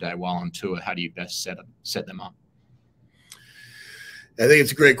on game day while on tour? How do you best set them up? I think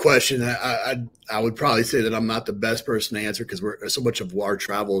it's a great question. I would probably say that I'm not the best person to answer, because so much of our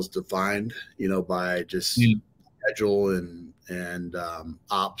travel is defined, by just schedule and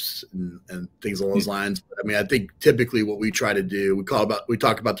ops and things along those lines. But I mean, I think typically what we try to do, we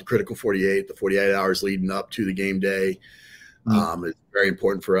talk about the critical 48, the 48 hours leading up to the game day. It's very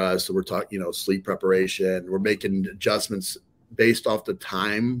important for us. So we're talking, sleep preparation. We're making adjustments based off the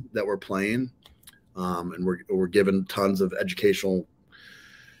time that we're playing, and we're given tons of educational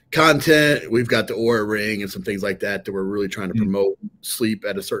content. We've got the Aura Ring and some things like that we're really trying to promote sleep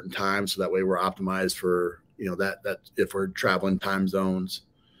at a certain time, so that way we're optimized for that if we're traveling time zones,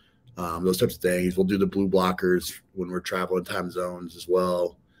 those types of things. We'll do the blue blockers when we're traveling time zones as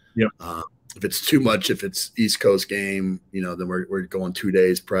well. Yeah. If it's too much, if it's East Coast game, then we're going 2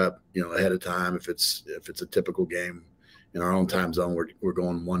 days prep, ahead of time. If it's a typical game in our own time zone, we're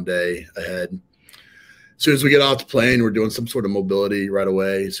going 1 day ahead. As soon as we get off the plane, we're doing some sort of mobility right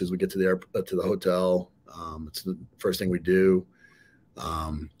away. As soon as we get to the hotel, it's the first thing we do.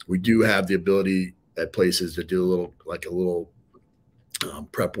 We do have the ability at places to do a little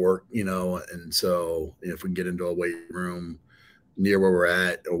prep work, and so if we can get into a weight room near where we're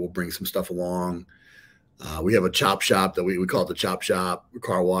at, or we'll bring some stuff along. We have a chop shop that we call it the chop shop,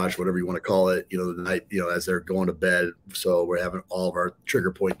 car wash, whatever you want to call it, the night, as they're going to bed. So we're having all of our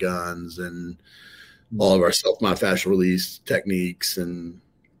trigger point guns and all of our self-myofascial release techniques and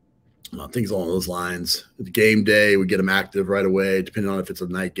things along those lines. The game day, we get them active right away, depending on if it's a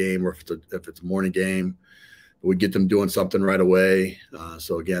night game or if it's a morning game. We get them doing something right away.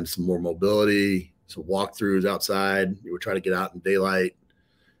 So again, some more mobility, some walkthroughs outside. We try to get out in daylight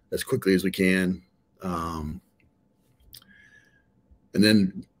as quickly as we can. And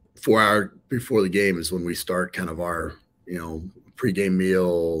then 4 hours before the game is when we start kind of our, pregame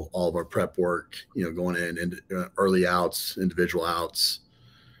meal, all of our prep work, going in early outs, individual outs,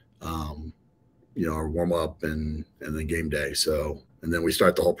 our warm up and then game day. So, and then we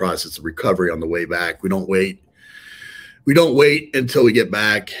start the whole process of recovery on the way back. We don't wait until we get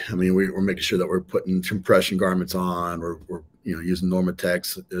back. I mean, we're making sure that we're putting compression garments on. We're using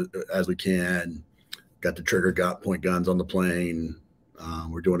Normatex as we can. Got the trigger point guns on the plane.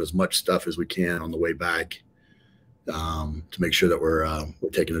 We're doing as much stuff as we can on the way back. to make sure that we're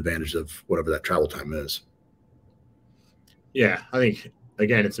taking advantage of whatever that travel time is. Yeah, I think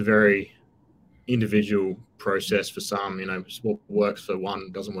again it's a very individual process for some. You know, what works for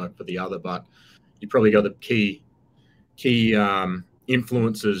one doesn't work for the other, but you probably got the key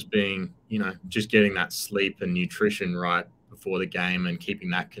influences being, you know, just getting that sleep and nutrition right before the game and keeping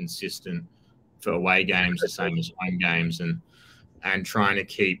that consistent for away games the same as home games, and trying to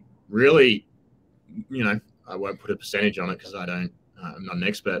keep really, you know, I won't put a percentage on it because I'm not an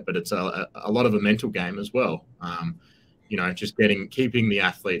expert, but it's a lot of a mental game as well. You know, just keeping the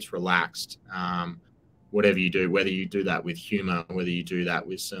athletes relaxed, whatever you do, whether you do that with humor, whether you do that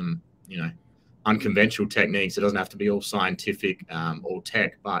with some, you know, unconventional techniques. It doesn't have to be all scientific, all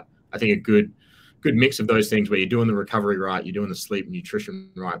tech, but I think a good mix of those things where you're doing the recovery right, you're doing the sleep and nutrition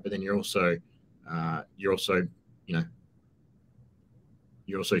right, but then you're also, you know,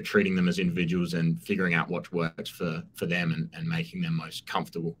 you're also treating them as individuals and figuring out what works for them and making them most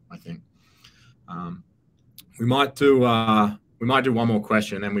comfortable, I think. We might do one more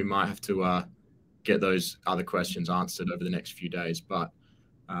question, and then we might have to get those other questions answered over the next few days. But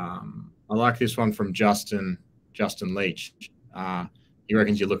I like this one from Justin Leach. He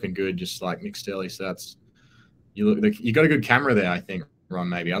reckons you're looking good, just like Nick Stelly. So you got a good camera there, I think, Ron.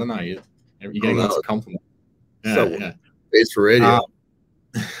 Maybe I don't know. You're getting lots of compliments. Yeah. Space for radio.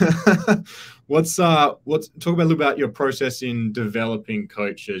 Let's talk a little about your process in developing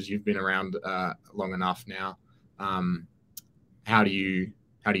coaches. You've been around long enough now. How do you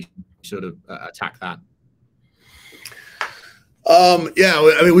sort of attack that? Yeah,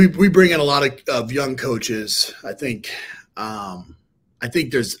 I mean, we bring in a lot of young coaches. I think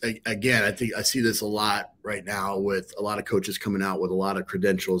there's, again, I think I see this a lot right now with a lot of coaches coming out with a lot of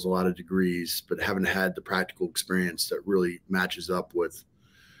credentials, a lot of degrees, but haven't had the practical experience that really matches up with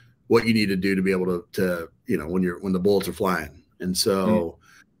what you need to do to be able to you know, when the bullets are flying. And so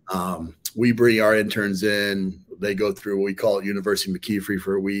we bring our interns in. They go through what we call it University McKeefrey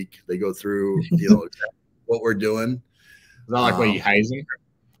for a week. They go through, you know, what we're doing. Is that like where you hazing?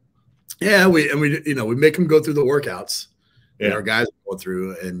 Yeah, we make them go through the workouts. Yeah. And our guys go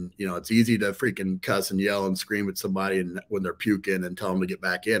through, and you know, it's easy to freaking cuss and yell and scream at somebody and when they're puking and tell them to get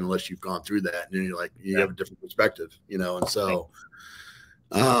back in unless you've gone through that, and then you're like, you have a different perspective, you know. And so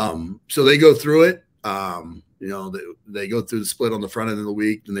so they go through it. You know, they go through the split on the front end of the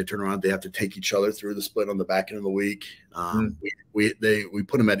week, then they turn around. They have to take each other through the split on the back end of the week. We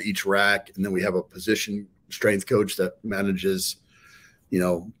put them at each rack, and then we have a position strength coach that manages, you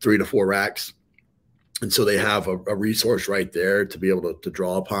know, 3 to 4 racks. And so they have a resource right there to be able to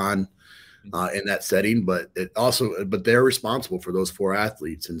draw upon in that setting. But they're responsible for those 4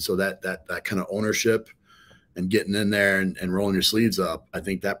 athletes. And so that kind of ownership and getting in there and rolling your sleeves up, I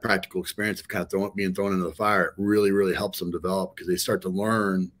think that practical experience of kind of being thrown into the fire really, really helps them develop, because they start to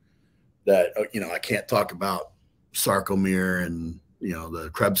learn that, you know, I can't talk about sarcomere and, you know, the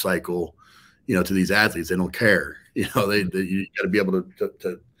Krebs cycle, you know, to these athletes. They don't care. You know, you got to be able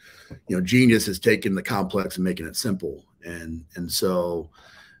to you know, genius is taking the complex and making it simple. And so,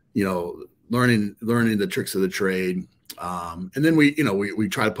 you know, learning the tricks of the trade. And then we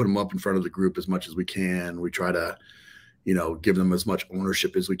try to put them up in front of the group as much as we can. We try to, you know, give them as much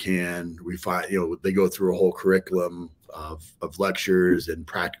ownership as we can. We find, you know, they go through a whole curriculum of lectures and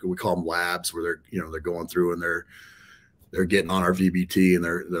practical, we call them labs, where they're going through and they're getting on our VBT and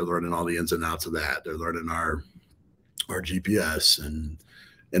they're learning all the ins and outs of that. They're learning our GPS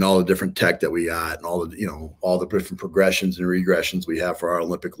and all the different tech that we got, and all the different progressions and regressions we have for our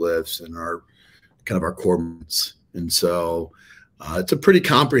Olympic lifts and our kind of our core movements. And so it's a pretty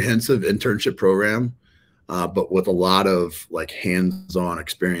comprehensive internship program, but with a lot of like hands-on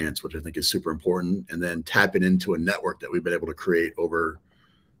experience, which I think is super important. And then tapping into a network that we've been able to create over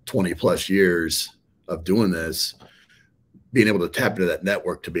 20 plus years of doing this, being able to tap into that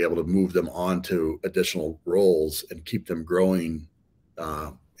network to be able to move them on to additional roles and keep them growing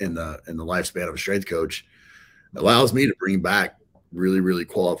in the lifespan of a strength coach, allows me to bring back really, really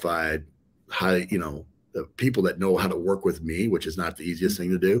qualified, the people that know how to work with me, which is not the easiest thing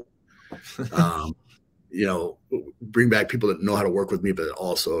to do. You know, bring back people that know how to work with me, but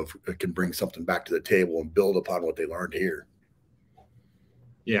also can bring something back to the table and build upon what they learned here.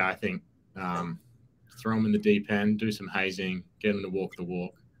 Yeah, I think throw them in the deep end, do some hazing, get them to walk the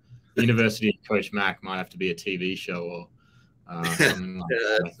walk. The University of Coach Mac might have to be a TV show or something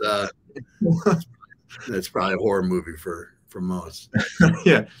like that. That's probably a horror movie for most.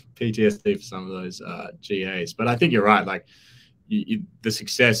 Yeah, PTSD for some of those GAs. But I think you're right. Like the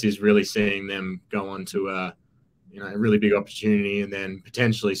success is really seeing them go on to a really big opportunity, and then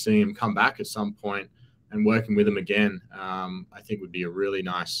potentially seeing them come back at some point and working with him again, I think would be a really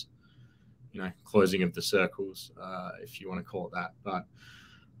nice, closing of the circles, if you want to call it that. But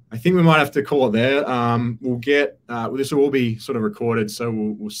I think we might have to call it there. We'll get this will all be sort of recorded, so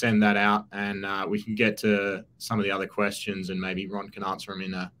we'll send that out, and we can get to some of the other questions, and maybe Ron can answer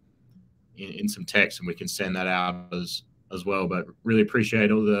them in some text, and we can send that out as well. But really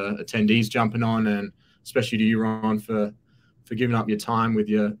appreciate all the attendees jumping on, and especially to you, Ron, for giving up your time with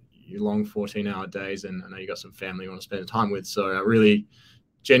your long 14-hour days, and I know you got some family you want to spend time with. So I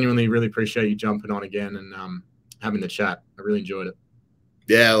genuinely really appreciate you jumping on again and having the chat. I really enjoyed it.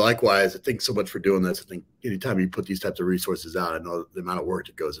 Yeah, likewise. Thanks so much for doing this. I think anytime you put these types of resources out, I know the amount of work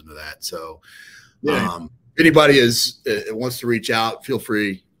that goes into that. So if anybody wants to reach out, feel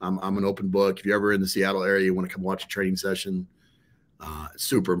free. I'm an open book. If you're ever in the Seattle area, you want to come watch a training session, it's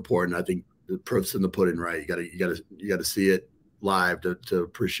super important. I think the proof's in the pudding, right? You gotta see it live to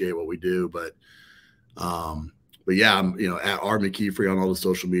appreciate what we do. But yeah, I'm at our McKeefrey on all the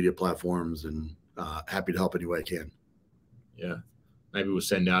social media platforms, and happy to help any way I can. Yeah. Maybe we'll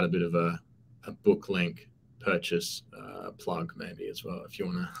send out a bit of a book link purchase plug maybe as well, if you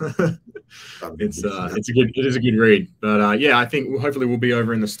want to. It is a good read. But yeah, I think hopefully we'll be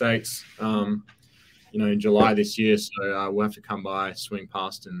over in the States, in July this year. So we'll have to come by, swing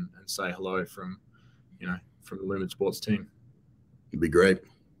past, and say hello from the Lumin Sports team. It'd be great.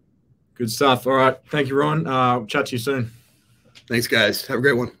 Good stuff. All right. Thank you, Ron. Chat to you soon. Thanks, guys. Have a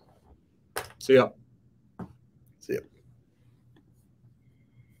great one. See ya.